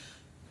Eve.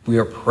 We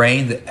are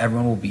praying that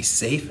everyone will be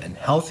safe and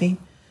healthy,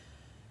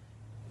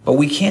 but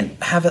we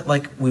can't have it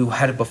like we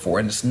had it before,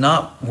 and it's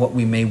not what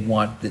we may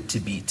want it to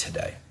be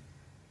today.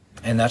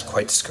 And that's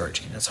quite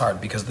discouraging. It's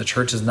hard because the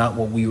church is not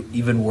what we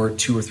even were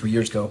 2 or 3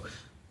 years ago.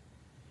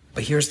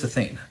 But here's the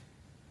thing.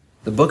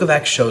 The book of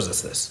Acts shows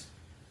us this.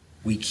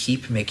 We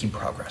keep making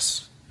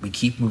progress. We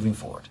keep moving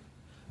forward.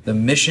 The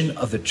mission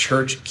of the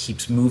church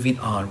keeps moving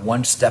on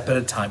 1 step at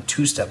a time,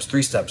 2 steps,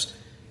 3 steps,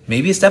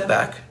 maybe a step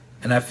back.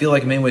 And I feel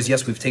like in many ways,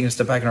 yes, we've taken a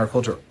step back in our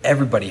culture.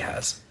 Everybody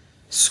has.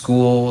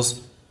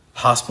 Schools,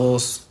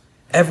 hospitals,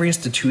 every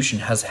institution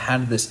has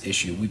had this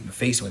issue we've been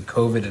facing with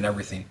COVID and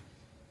everything.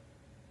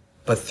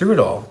 But through it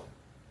all,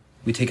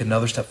 we take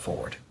another step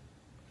forward.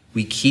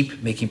 We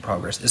keep making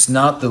progress. It's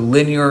not the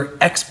linear,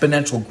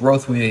 exponential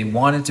growth we may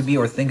want it to be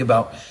or think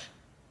about,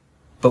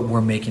 but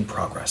we're making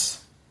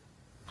progress.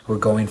 We're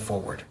going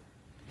forward.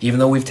 Even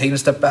though we've taken a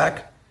step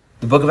back,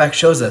 the book of Acts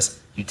shows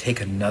us you take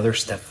another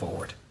step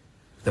forward.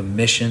 The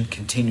mission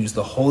continues.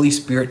 The Holy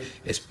Spirit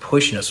is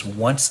pushing us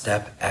 1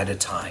 step at a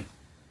time.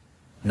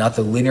 Not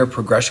the linear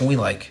progression we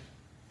like,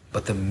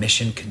 but the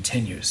mission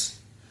continues.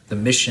 The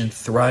mission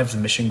thrives,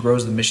 the mission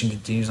grows, the mission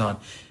continues on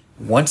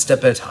 1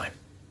 step at a time.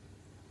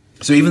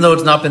 So even though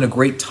it's not been a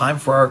great time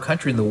for our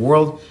country and the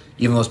world,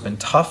 even though it's been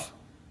tough,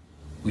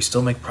 we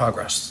still make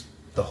progress.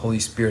 The Holy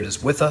Spirit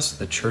is with us.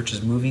 The church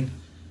is moving.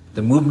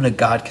 The movement of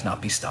God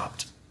cannot be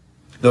stopped.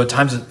 Though at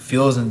times it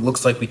feels and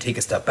looks like we take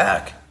a step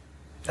back,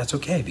 that's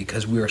okay,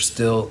 because we are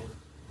still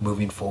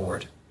moving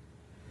forward,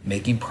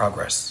 making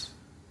progress.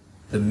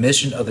 The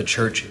mission of the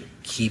church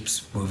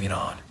keeps moving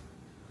on.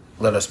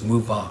 Let us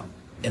move on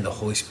in the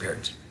Holy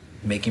Spirit,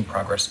 making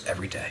progress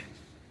every day.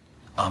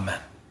 Amen.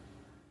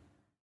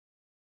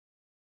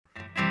 We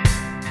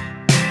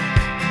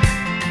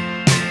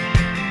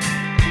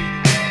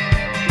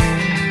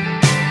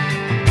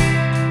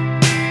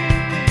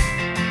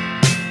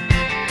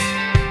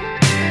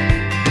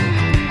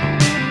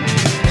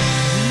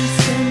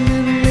stand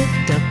and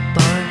lift up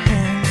our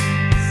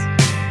hands,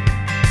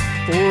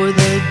 for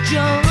the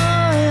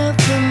joy of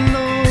the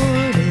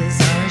Lord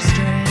is our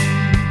strength.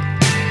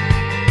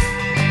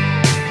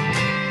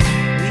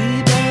 We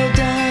bow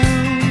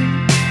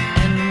down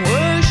and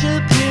worship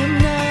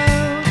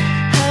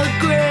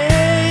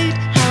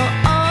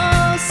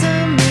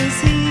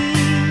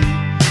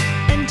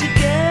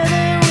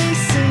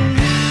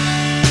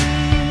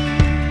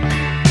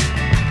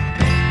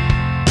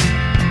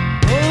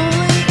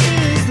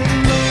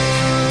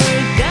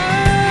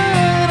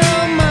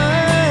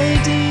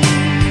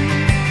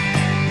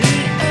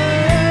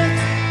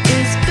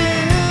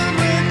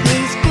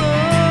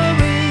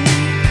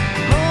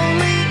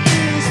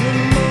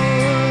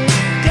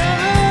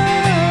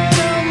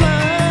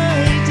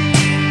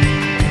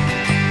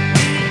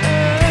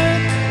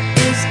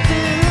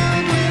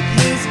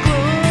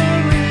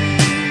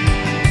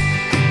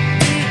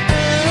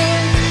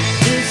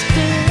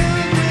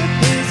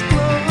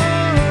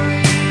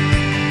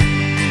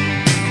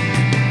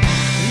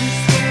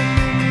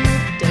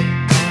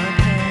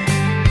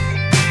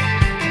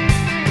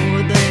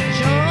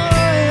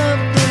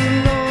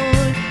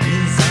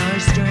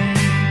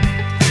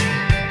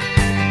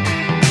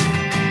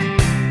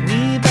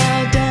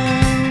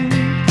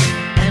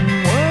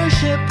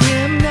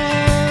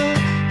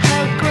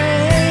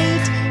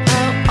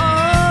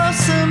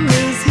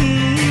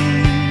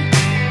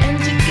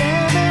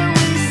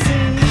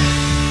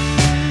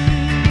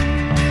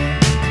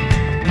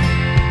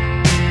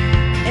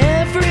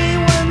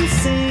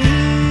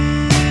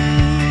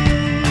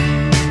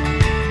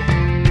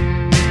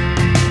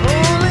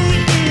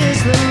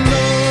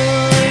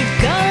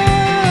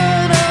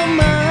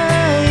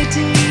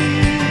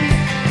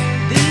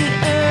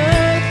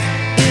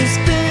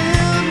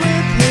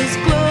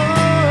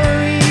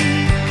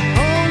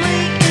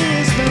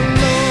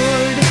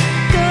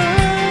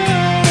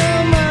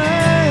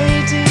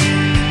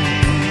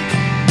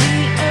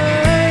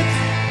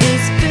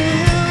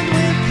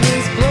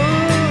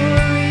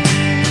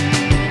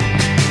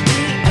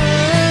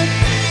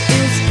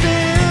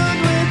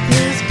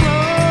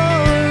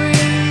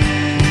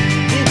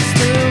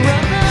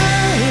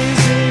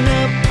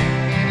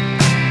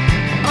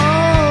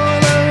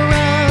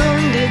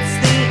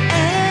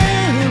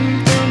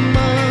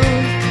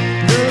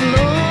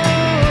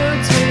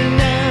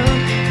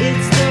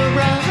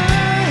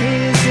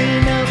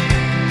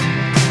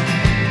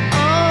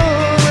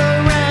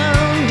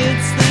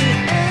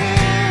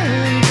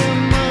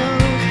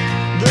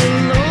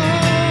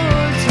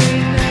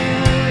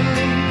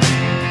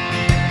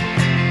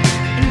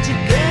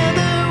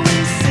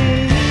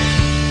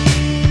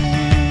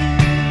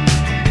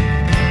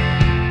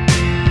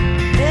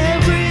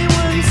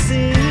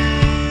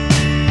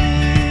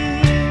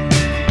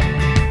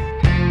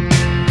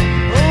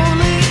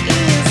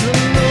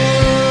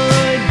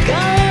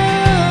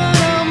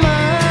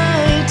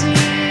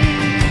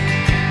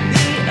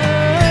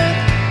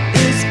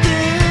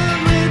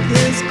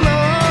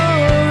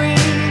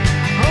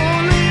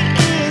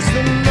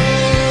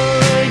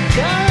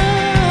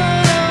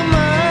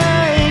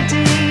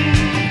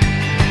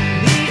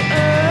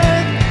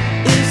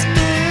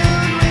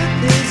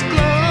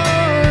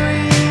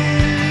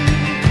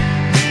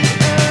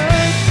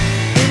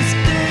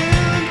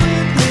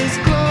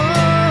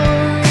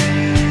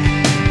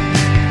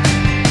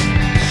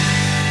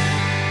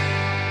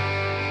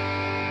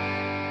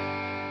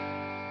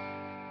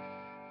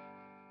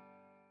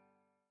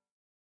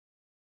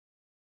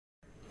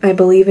I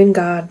believe in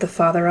God, the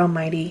Father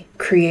Almighty,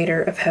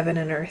 creator of heaven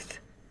and earth.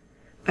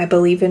 I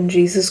believe in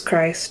Jesus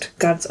Christ,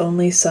 God's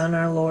only Son,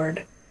 our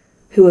Lord,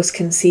 who was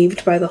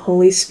conceived by the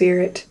Holy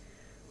Spirit,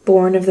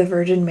 born of the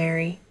Virgin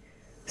Mary,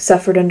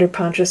 suffered under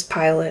Pontius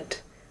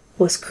Pilate,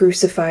 was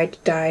crucified,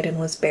 died, and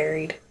was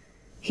buried.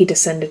 He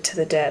descended to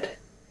the dead.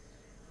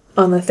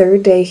 On the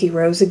third day he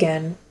rose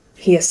again.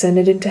 He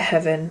ascended into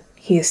heaven.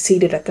 He is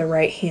seated at the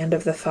right hand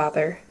of the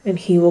Father, and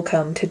he will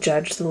come to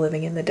judge the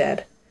living and the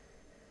dead.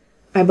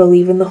 I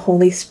believe in the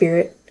Holy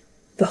Spirit,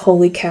 the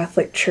Holy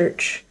Catholic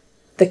Church,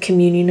 the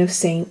communion of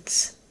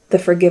saints, the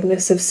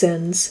forgiveness of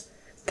sins,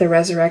 the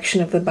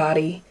resurrection of the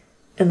body,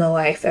 and the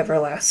life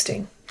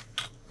everlasting.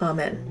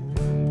 Amen.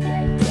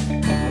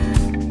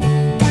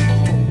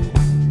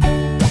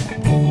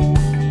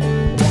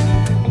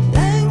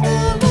 Thank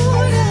the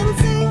Lord and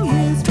sing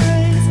his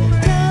praise.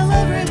 Tell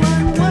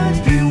everyone what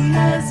he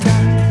has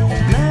done.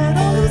 Let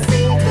all who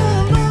seek the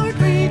Lord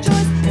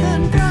rejoice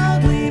and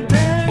proudly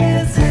bear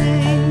his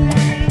name.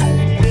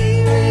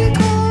 He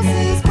recalls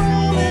his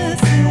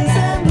promises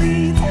and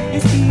leads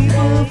his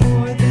people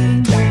forth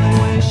in joy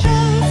with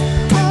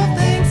shouts of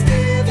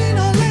thanksgiving.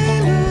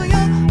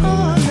 Alleluia,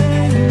 alleluia.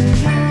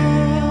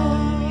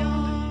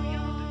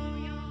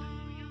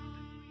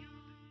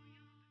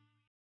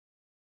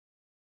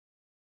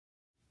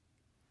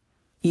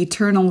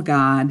 Eternal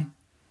God,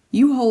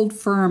 you hold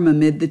firm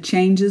amid the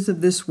changes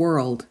of this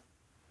world.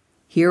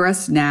 Hear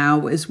us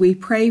now as we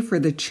pray for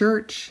the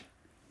church,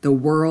 the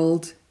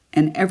world,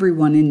 and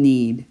everyone in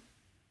need.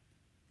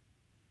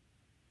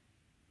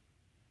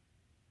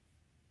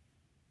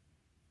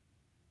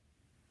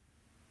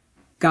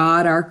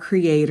 God, our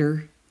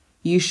Creator,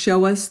 you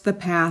show us the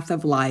path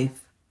of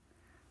life.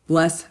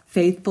 Bless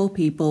faithful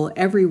people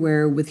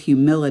everywhere with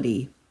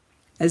humility,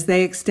 as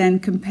they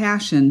extend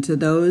compassion to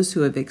those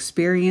who have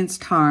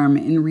experienced harm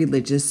in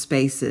religious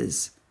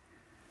spaces.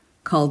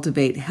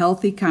 Cultivate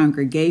healthy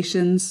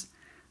congregations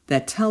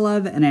that tell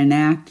of and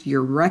enact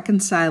your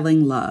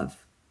reconciling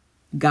love.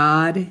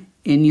 God,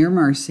 in your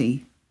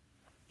mercy,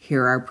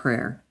 hear our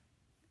prayer.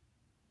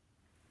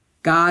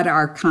 God,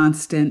 our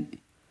constant,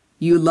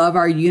 you love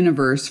our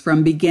universe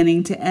from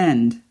beginning to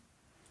end.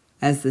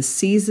 As the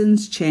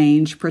seasons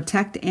change,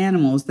 protect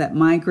animals that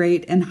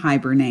migrate and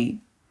hibernate.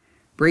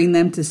 Bring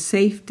them to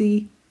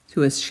safety,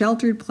 to a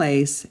sheltered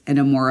place, and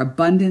a more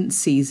abundant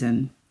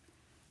season.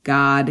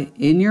 God,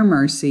 in your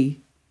mercy,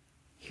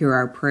 hear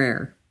our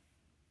prayer.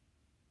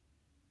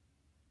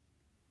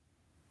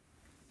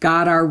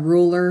 God, our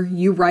ruler,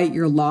 you write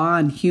your law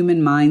on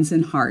human minds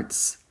and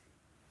hearts.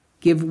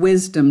 Give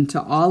wisdom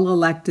to all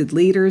elected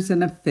leaders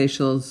and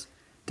officials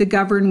to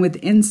govern with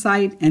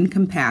insight and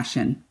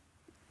compassion.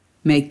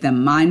 Make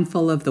them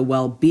mindful of the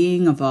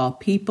well-being of all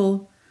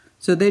people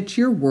so that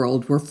your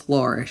world will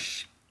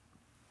flourish.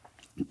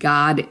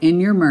 God, in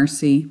your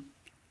mercy,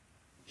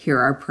 hear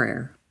our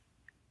prayer.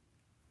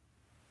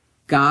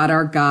 God,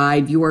 our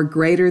guide, you are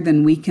greater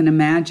than we can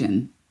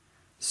imagine.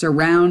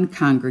 Surround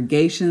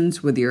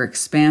congregations with your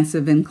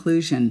expansive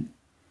inclusion.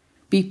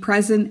 Be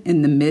present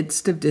in the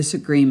midst of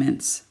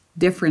disagreements,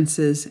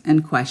 differences,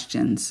 and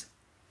questions.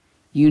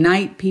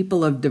 Unite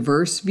people of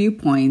diverse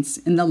viewpoints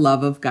in the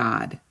love of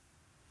God.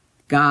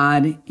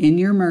 God, in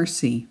your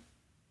mercy,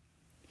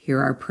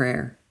 hear our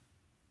prayer.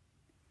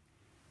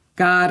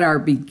 God, our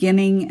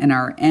beginning and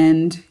our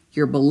end,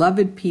 your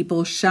beloved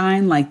people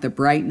shine like the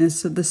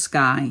brightness of the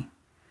sky.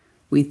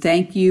 We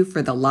thank you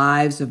for the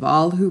lives of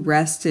all who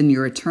rest in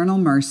your eternal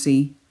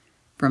mercy,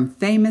 from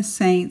famous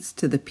saints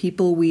to the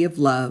people we have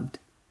loved.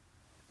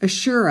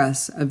 Assure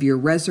us of your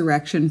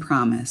resurrection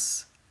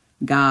promise.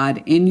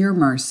 God, in your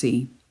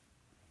mercy,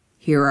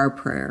 hear our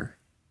prayer.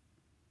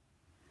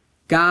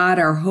 God,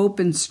 our hope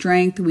and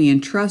strength, we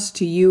entrust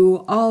to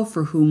you all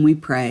for whom we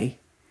pray.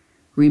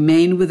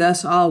 Remain with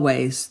us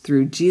always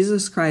through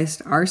Jesus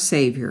Christ, our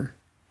Savior.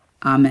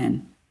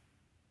 Amen.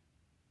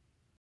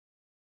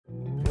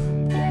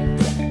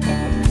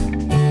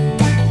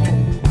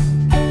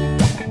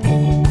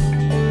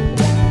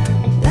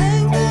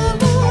 Thank the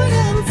Lord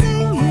and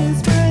sing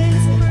his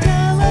praise.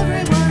 Tell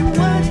everyone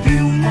what he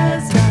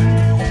has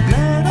done.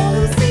 Let all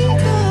who seek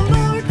the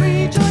Lord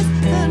rejoice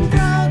and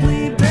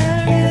proudly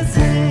bear his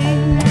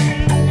name.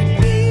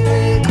 He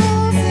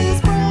recalls his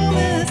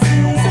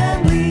promises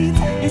and leads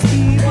his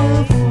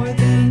people forth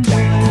in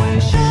joy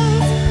with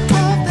shouts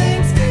of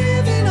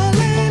thanksgiving.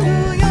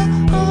 Alleluia,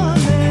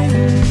 alleluia.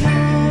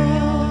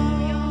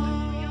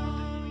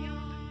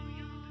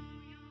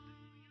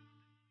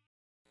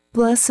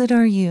 Blessed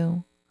are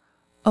you,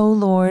 O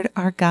Lord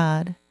our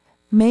God,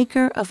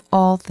 maker of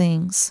all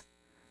things.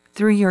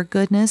 Through your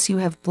goodness you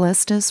have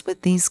blessed us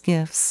with these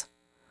gifts.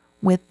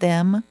 With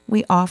them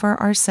we offer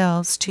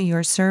ourselves to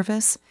your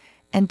service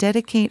and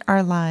dedicate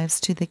our lives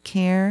to the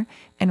care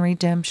and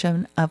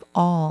redemption of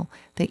all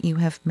that you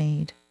have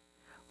made.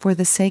 For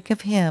the sake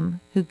of him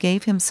who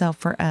gave himself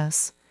for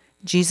us,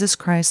 Jesus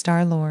Christ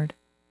our Lord.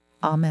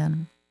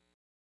 Amen.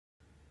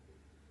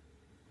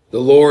 The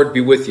Lord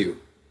be with you,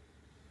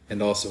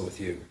 and also with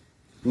you.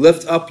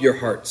 Lift up your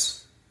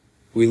hearts.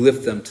 We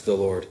lift them to the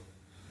Lord.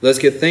 Let us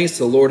give thanks to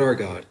the Lord our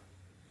God.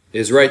 It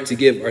is right to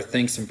give our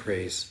thanks and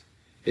praise.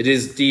 It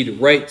is indeed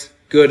right,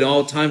 good in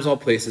all times, all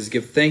places,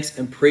 give thanks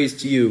and praise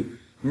to you,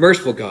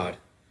 merciful God,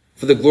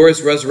 for the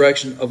glorious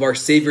resurrection of our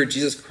Savior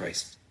Jesus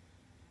Christ,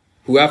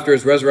 who after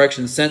his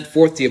resurrection sent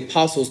forth the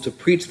apostles to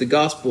preach the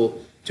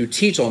gospel, to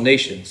teach all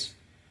nations,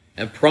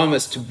 and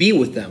promised to be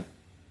with them,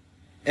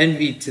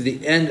 envy to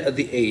the end of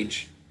the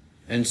age.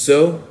 And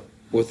so,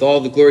 with all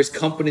the glorious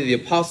company of the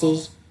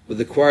apostles, with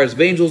the choirs of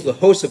angels, the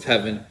hosts of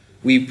heaven,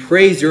 we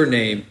praise your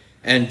name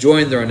and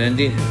join their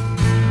unending hymn.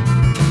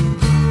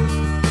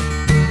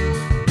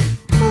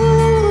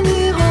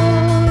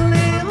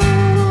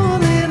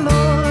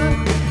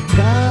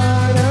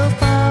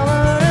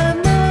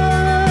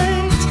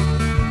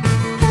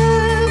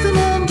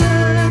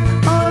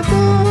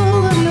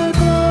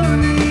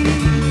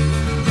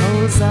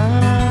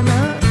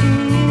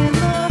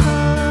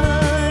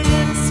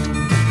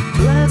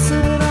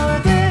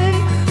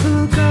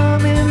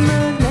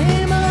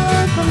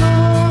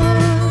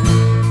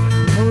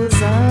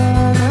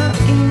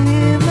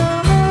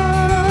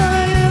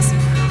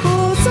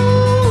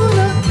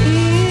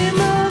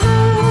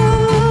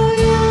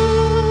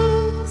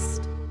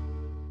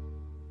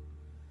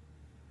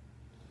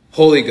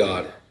 Holy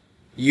God,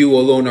 you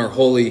alone are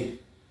holy,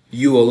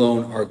 you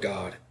alone are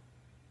God.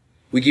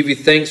 We give you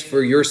thanks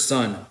for your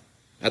Son,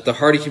 at the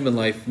heart of human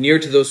life, near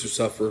to those who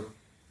suffer,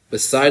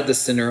 beside the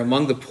sinner,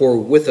 among the poor,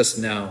 with us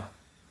now.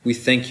 We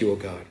thank you, O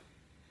God.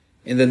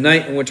 In the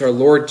night in which our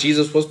Lord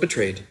Jesus was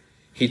betrayed,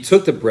 he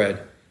took the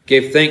bread,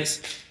 gave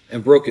thanks,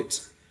 and broke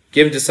it,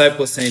 gave his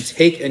disciples, saying,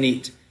 "Take and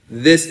eat.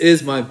 This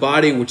is my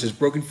body, which is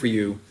broken for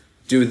you.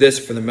 Do this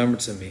for the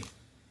remembrance of me."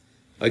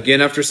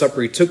 Again, after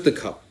supper, he took the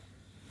cup,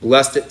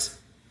 blessed it,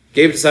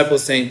 gave his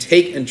disciples, saying,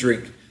 "Take and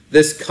drink.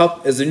 This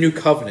cup is a new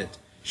covenant,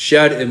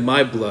 shed in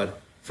my blood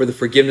for the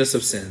forgiveness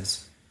of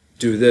sins.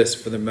 Do this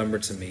for the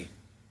remembrance of me."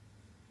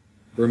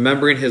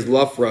 Remembering his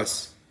love for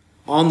us,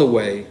 on the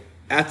way,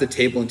 at the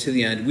table, and to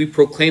the end, we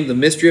proclaim the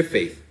mystery of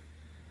faith.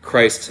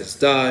 Christ has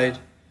died.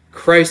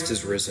 Christ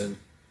is risen.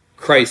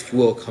 Christ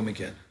will come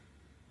again.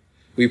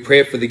 We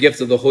pray for the gift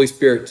of the Holy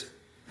Spirit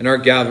in our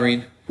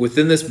gathering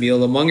within this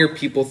meal among your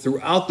people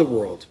throughout the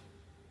world.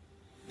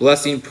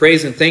 Blessing,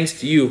 praise, and thanks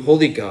to you,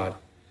 Holy God,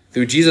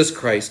 through Jesus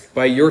Christ,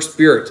 by your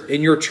Spirit,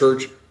 in your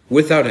church,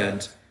 without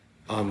end.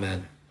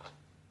 Amen.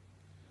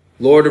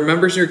 Lord,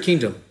 remember us in your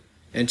kingdom,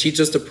 and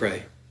teach us to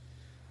pray.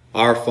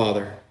 Our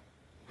Father,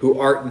 who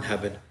art in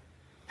heaven,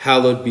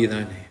 hallowed be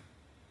thy name.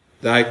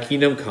 Thy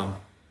kingdom come,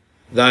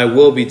 thy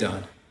will be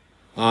done,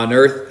 on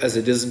earth as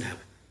it is in heaven.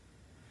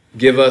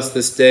 Give us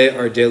this day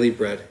our daily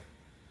bread,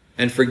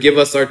 and forgive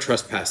us our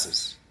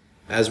trespasses,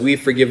 as we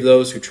forgive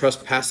those who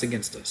trespass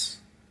against us.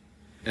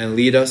 And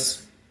lead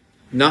us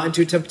not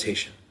into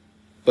temptation,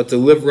 but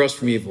deliver us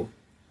from evil.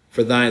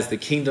 For thine is the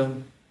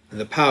kingdom, and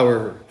the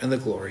power, and the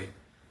glory,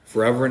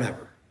 forever and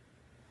ever.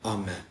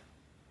 Amen.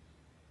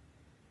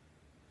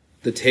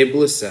 The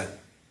table is set.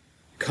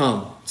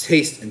 Come,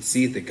 taste and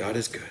see that God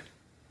is good.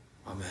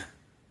 Amen.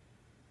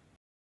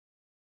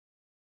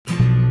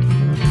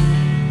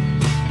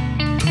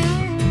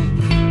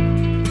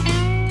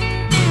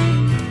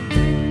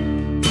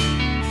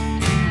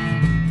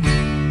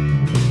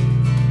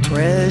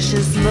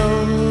 Precious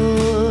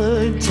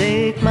Lord,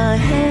 take my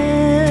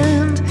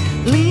hand,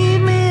 lead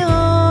me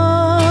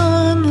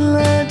on,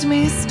 let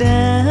me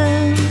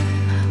stand.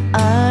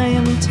 I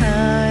am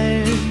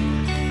tired,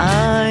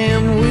 I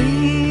am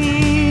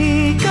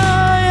weak,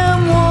 I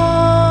am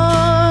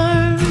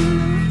worn.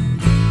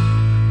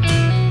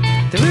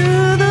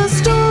 Through the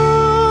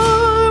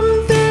storm,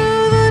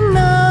 through the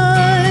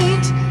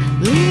night,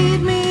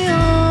 lead me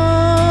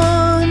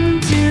on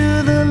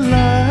to the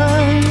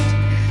light.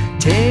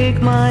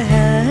 Take my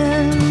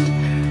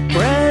hand,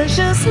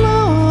 precious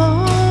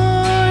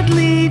Lord,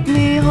 lead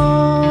me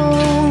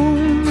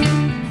home.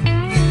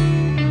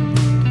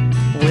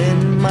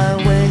 When my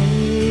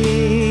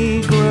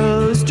way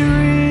grows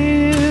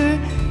drear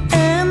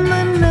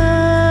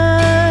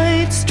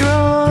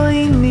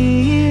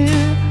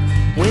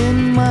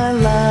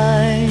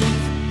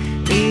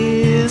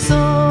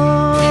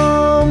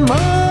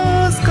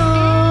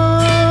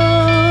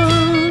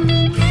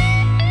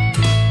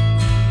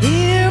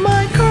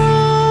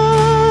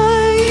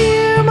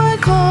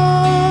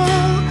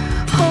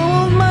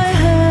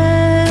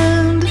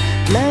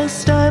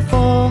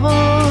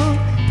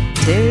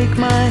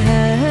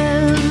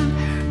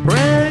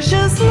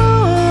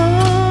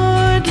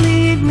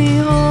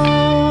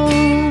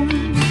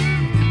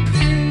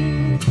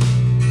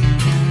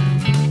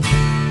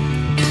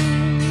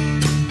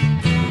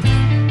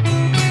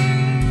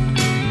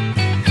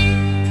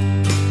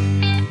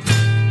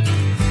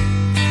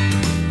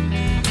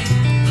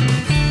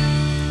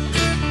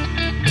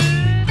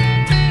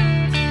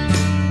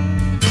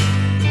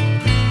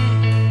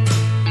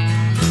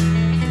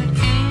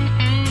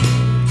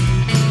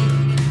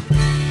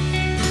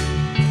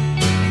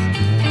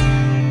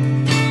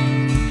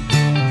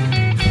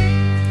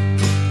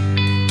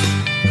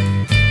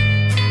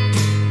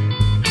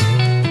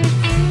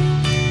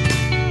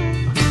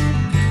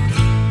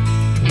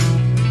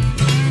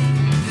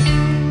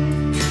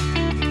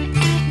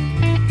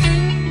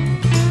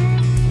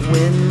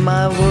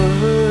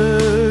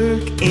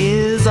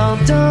all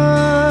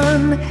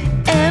done,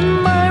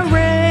 and my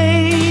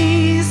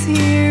race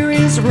here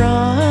is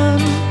run.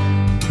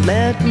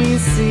 Let me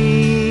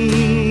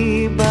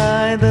see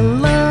by the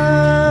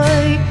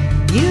light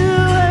you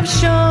have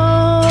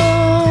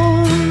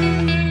shown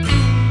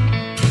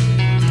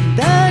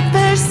that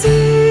fair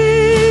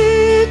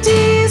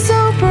city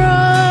so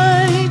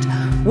bright,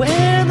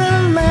 where the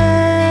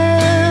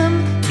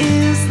Lamb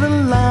is the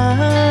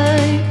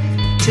light.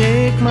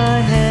 Take my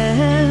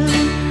hand,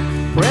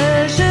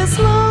 precious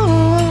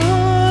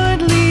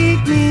Lord,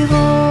 lead me home.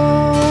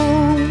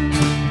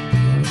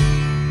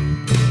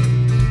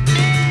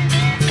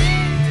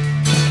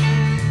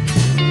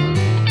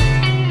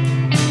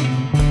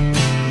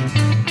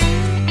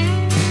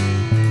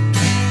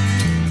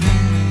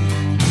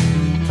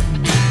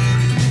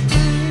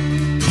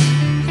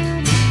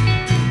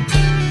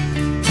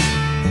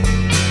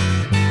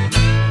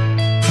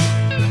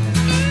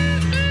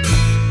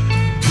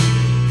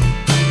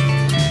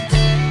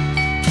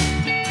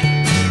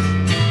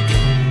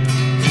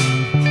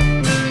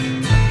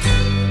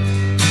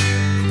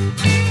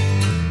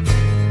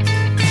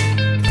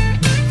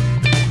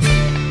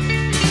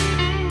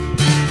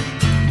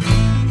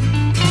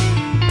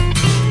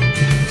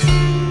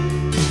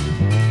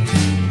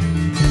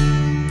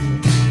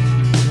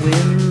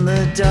 When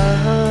the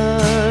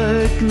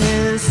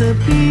darkness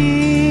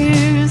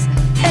appears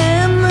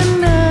and the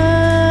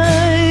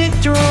night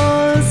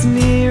draws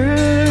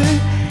nearer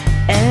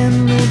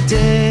and the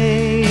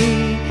day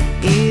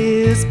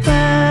is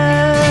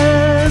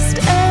past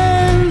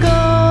and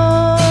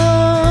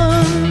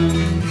gone,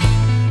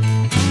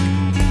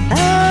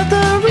 at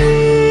the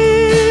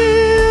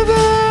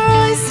river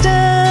I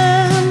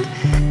stand,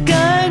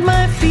 guide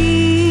my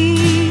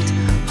feet,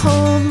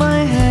 hold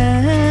my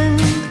hand.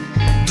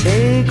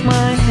 Take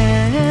my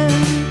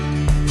hand,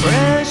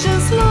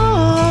 precious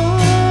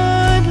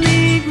Lord,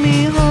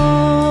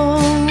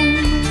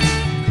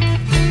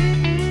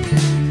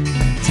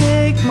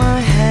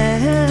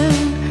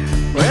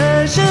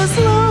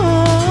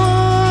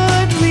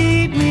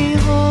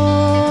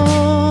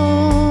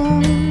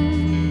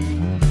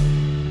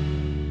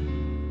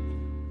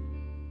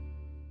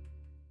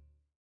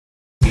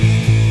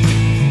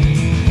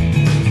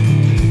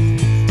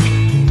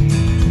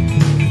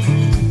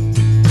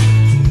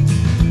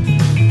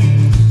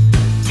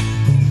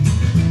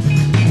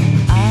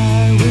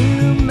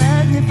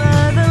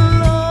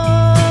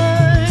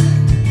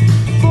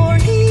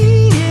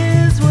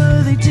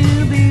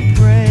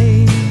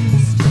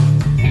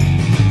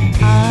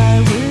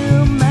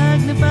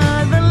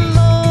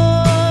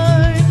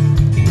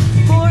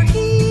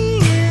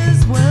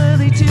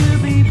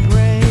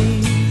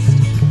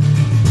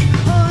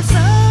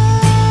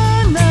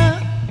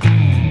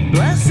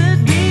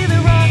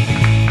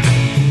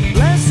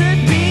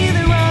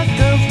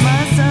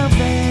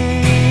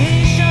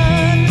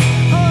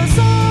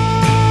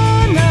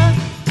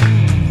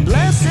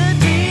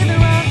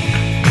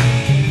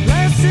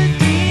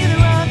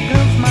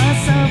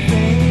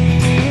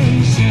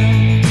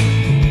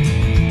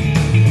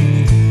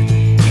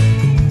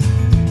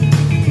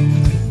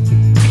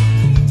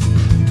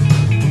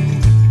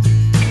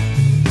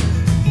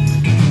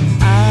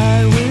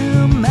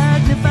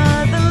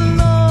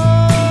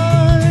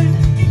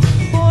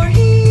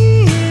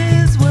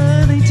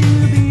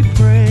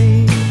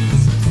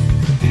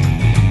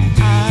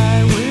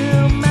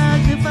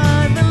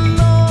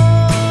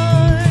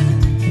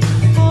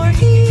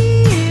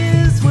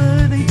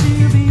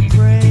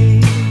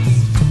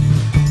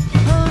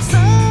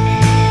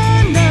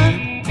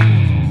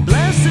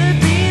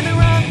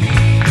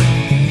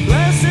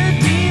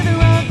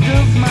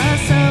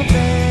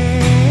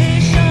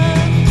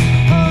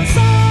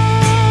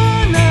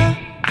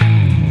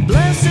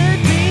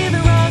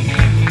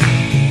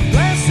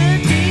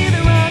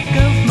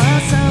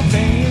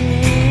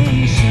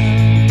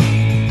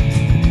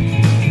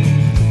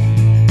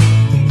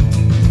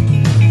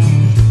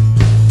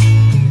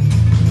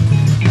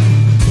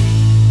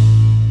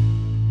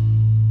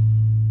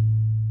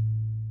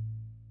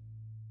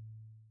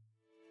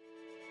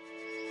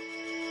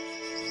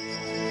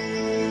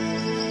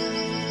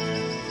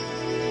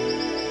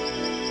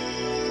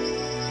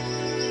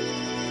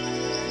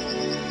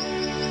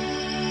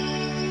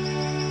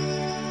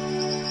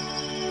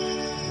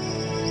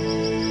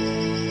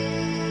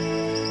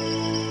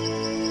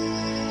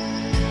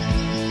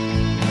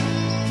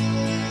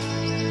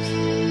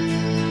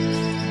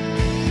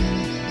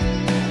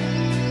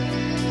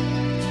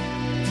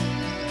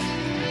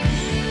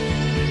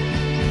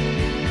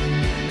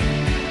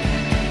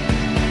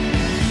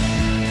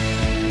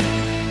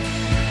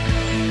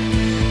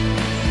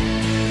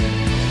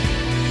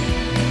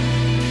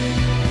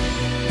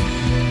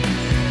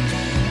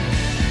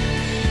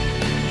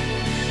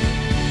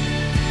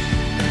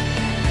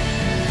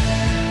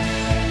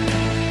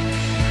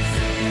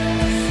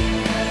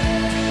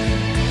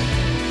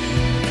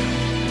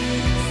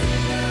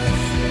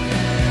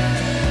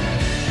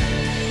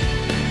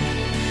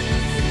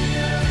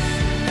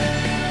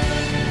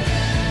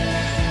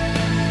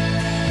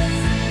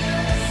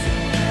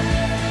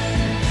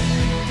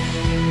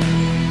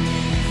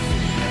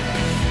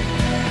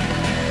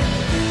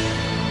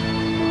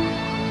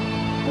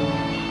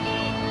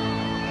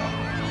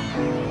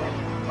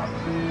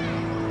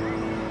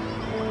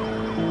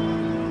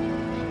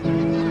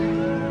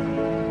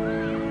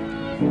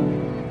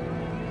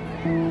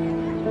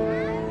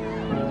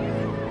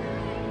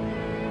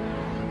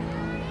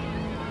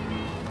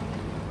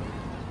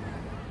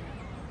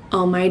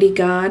 Almighty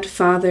God,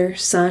 Father,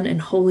 Son,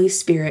 and Holy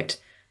Spirit,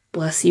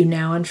 bless you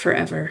now and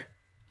forever.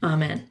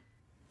 Amen.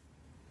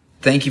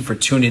 Thank you for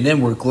tuning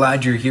in. We're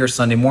glad you're here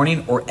Sunday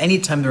morning or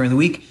anytime during the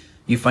week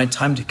you find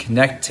time to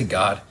connect to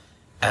God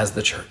as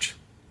the church.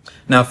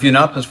 Now, a few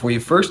announcements for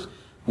you. First,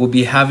 we'll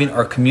be having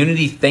our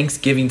community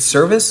Thanksgiving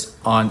service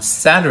on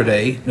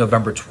Saturday,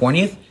 November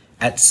 20th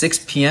at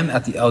 6 p.m.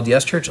 at the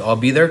LDS Church. I'll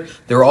be there.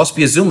 There will also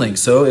be a Zoom link.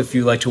 So if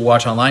you'd like to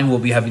watch online, we'll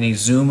be having a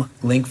Zoom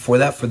link for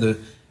that for the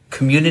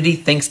community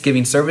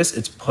Thanksgiving service.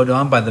 It's put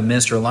on by the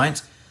Minister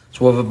Alliance.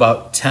 So we'll have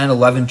about 10,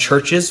 11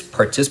 churches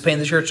participate in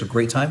the church. A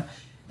great time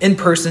in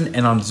person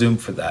and on Zoom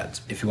for that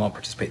if you want to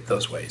participate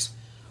those ways.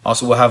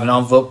 Also, we'll have an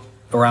envelope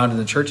around in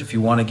the church if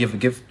you want to give a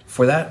gift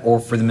for that or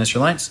for the Minister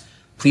Alliance.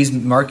 Please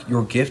mark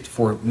your gift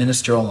for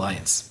Minister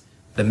Alliance.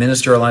 The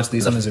Minister Alliance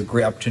Liaison is a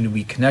great opportunity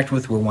we connect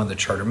with. We're one of the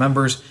charter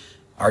members,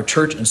 our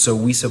church, and so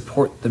we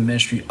support the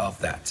ministry of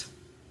that.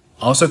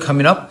 Also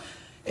coming up,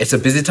 it's a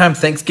busy time,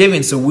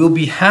 Thanksgiving, so we'll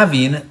be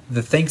having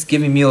the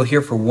Thanksgiving meal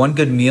here for One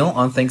Good Meal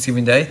on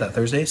Thanksgiving Day, that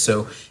Thursday.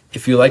 So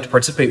if you'd like to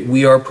participate,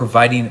 we are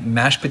providing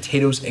mashed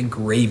potatoes and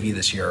gravy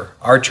this year.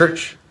 Our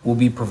church will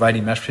be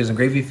providing mashed potatoes and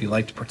gravy. If you'd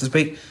like to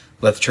participate,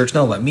 let the church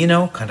know, let me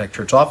know, contact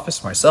church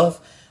office,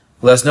 myself.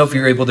 Let us know if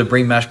you're able to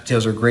bring mashed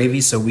potatoes or gravy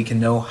so we can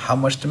know how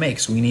much to make.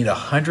 So we need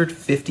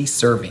 150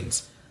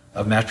 servings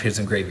of mashed potatoes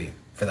and gravy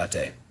for that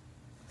day.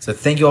 So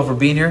thank you all for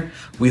being here.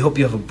 We hope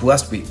you have a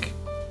blessed week.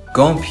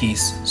 Go in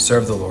peace,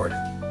 serve the Lord.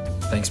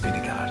 Thanks be to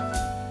God.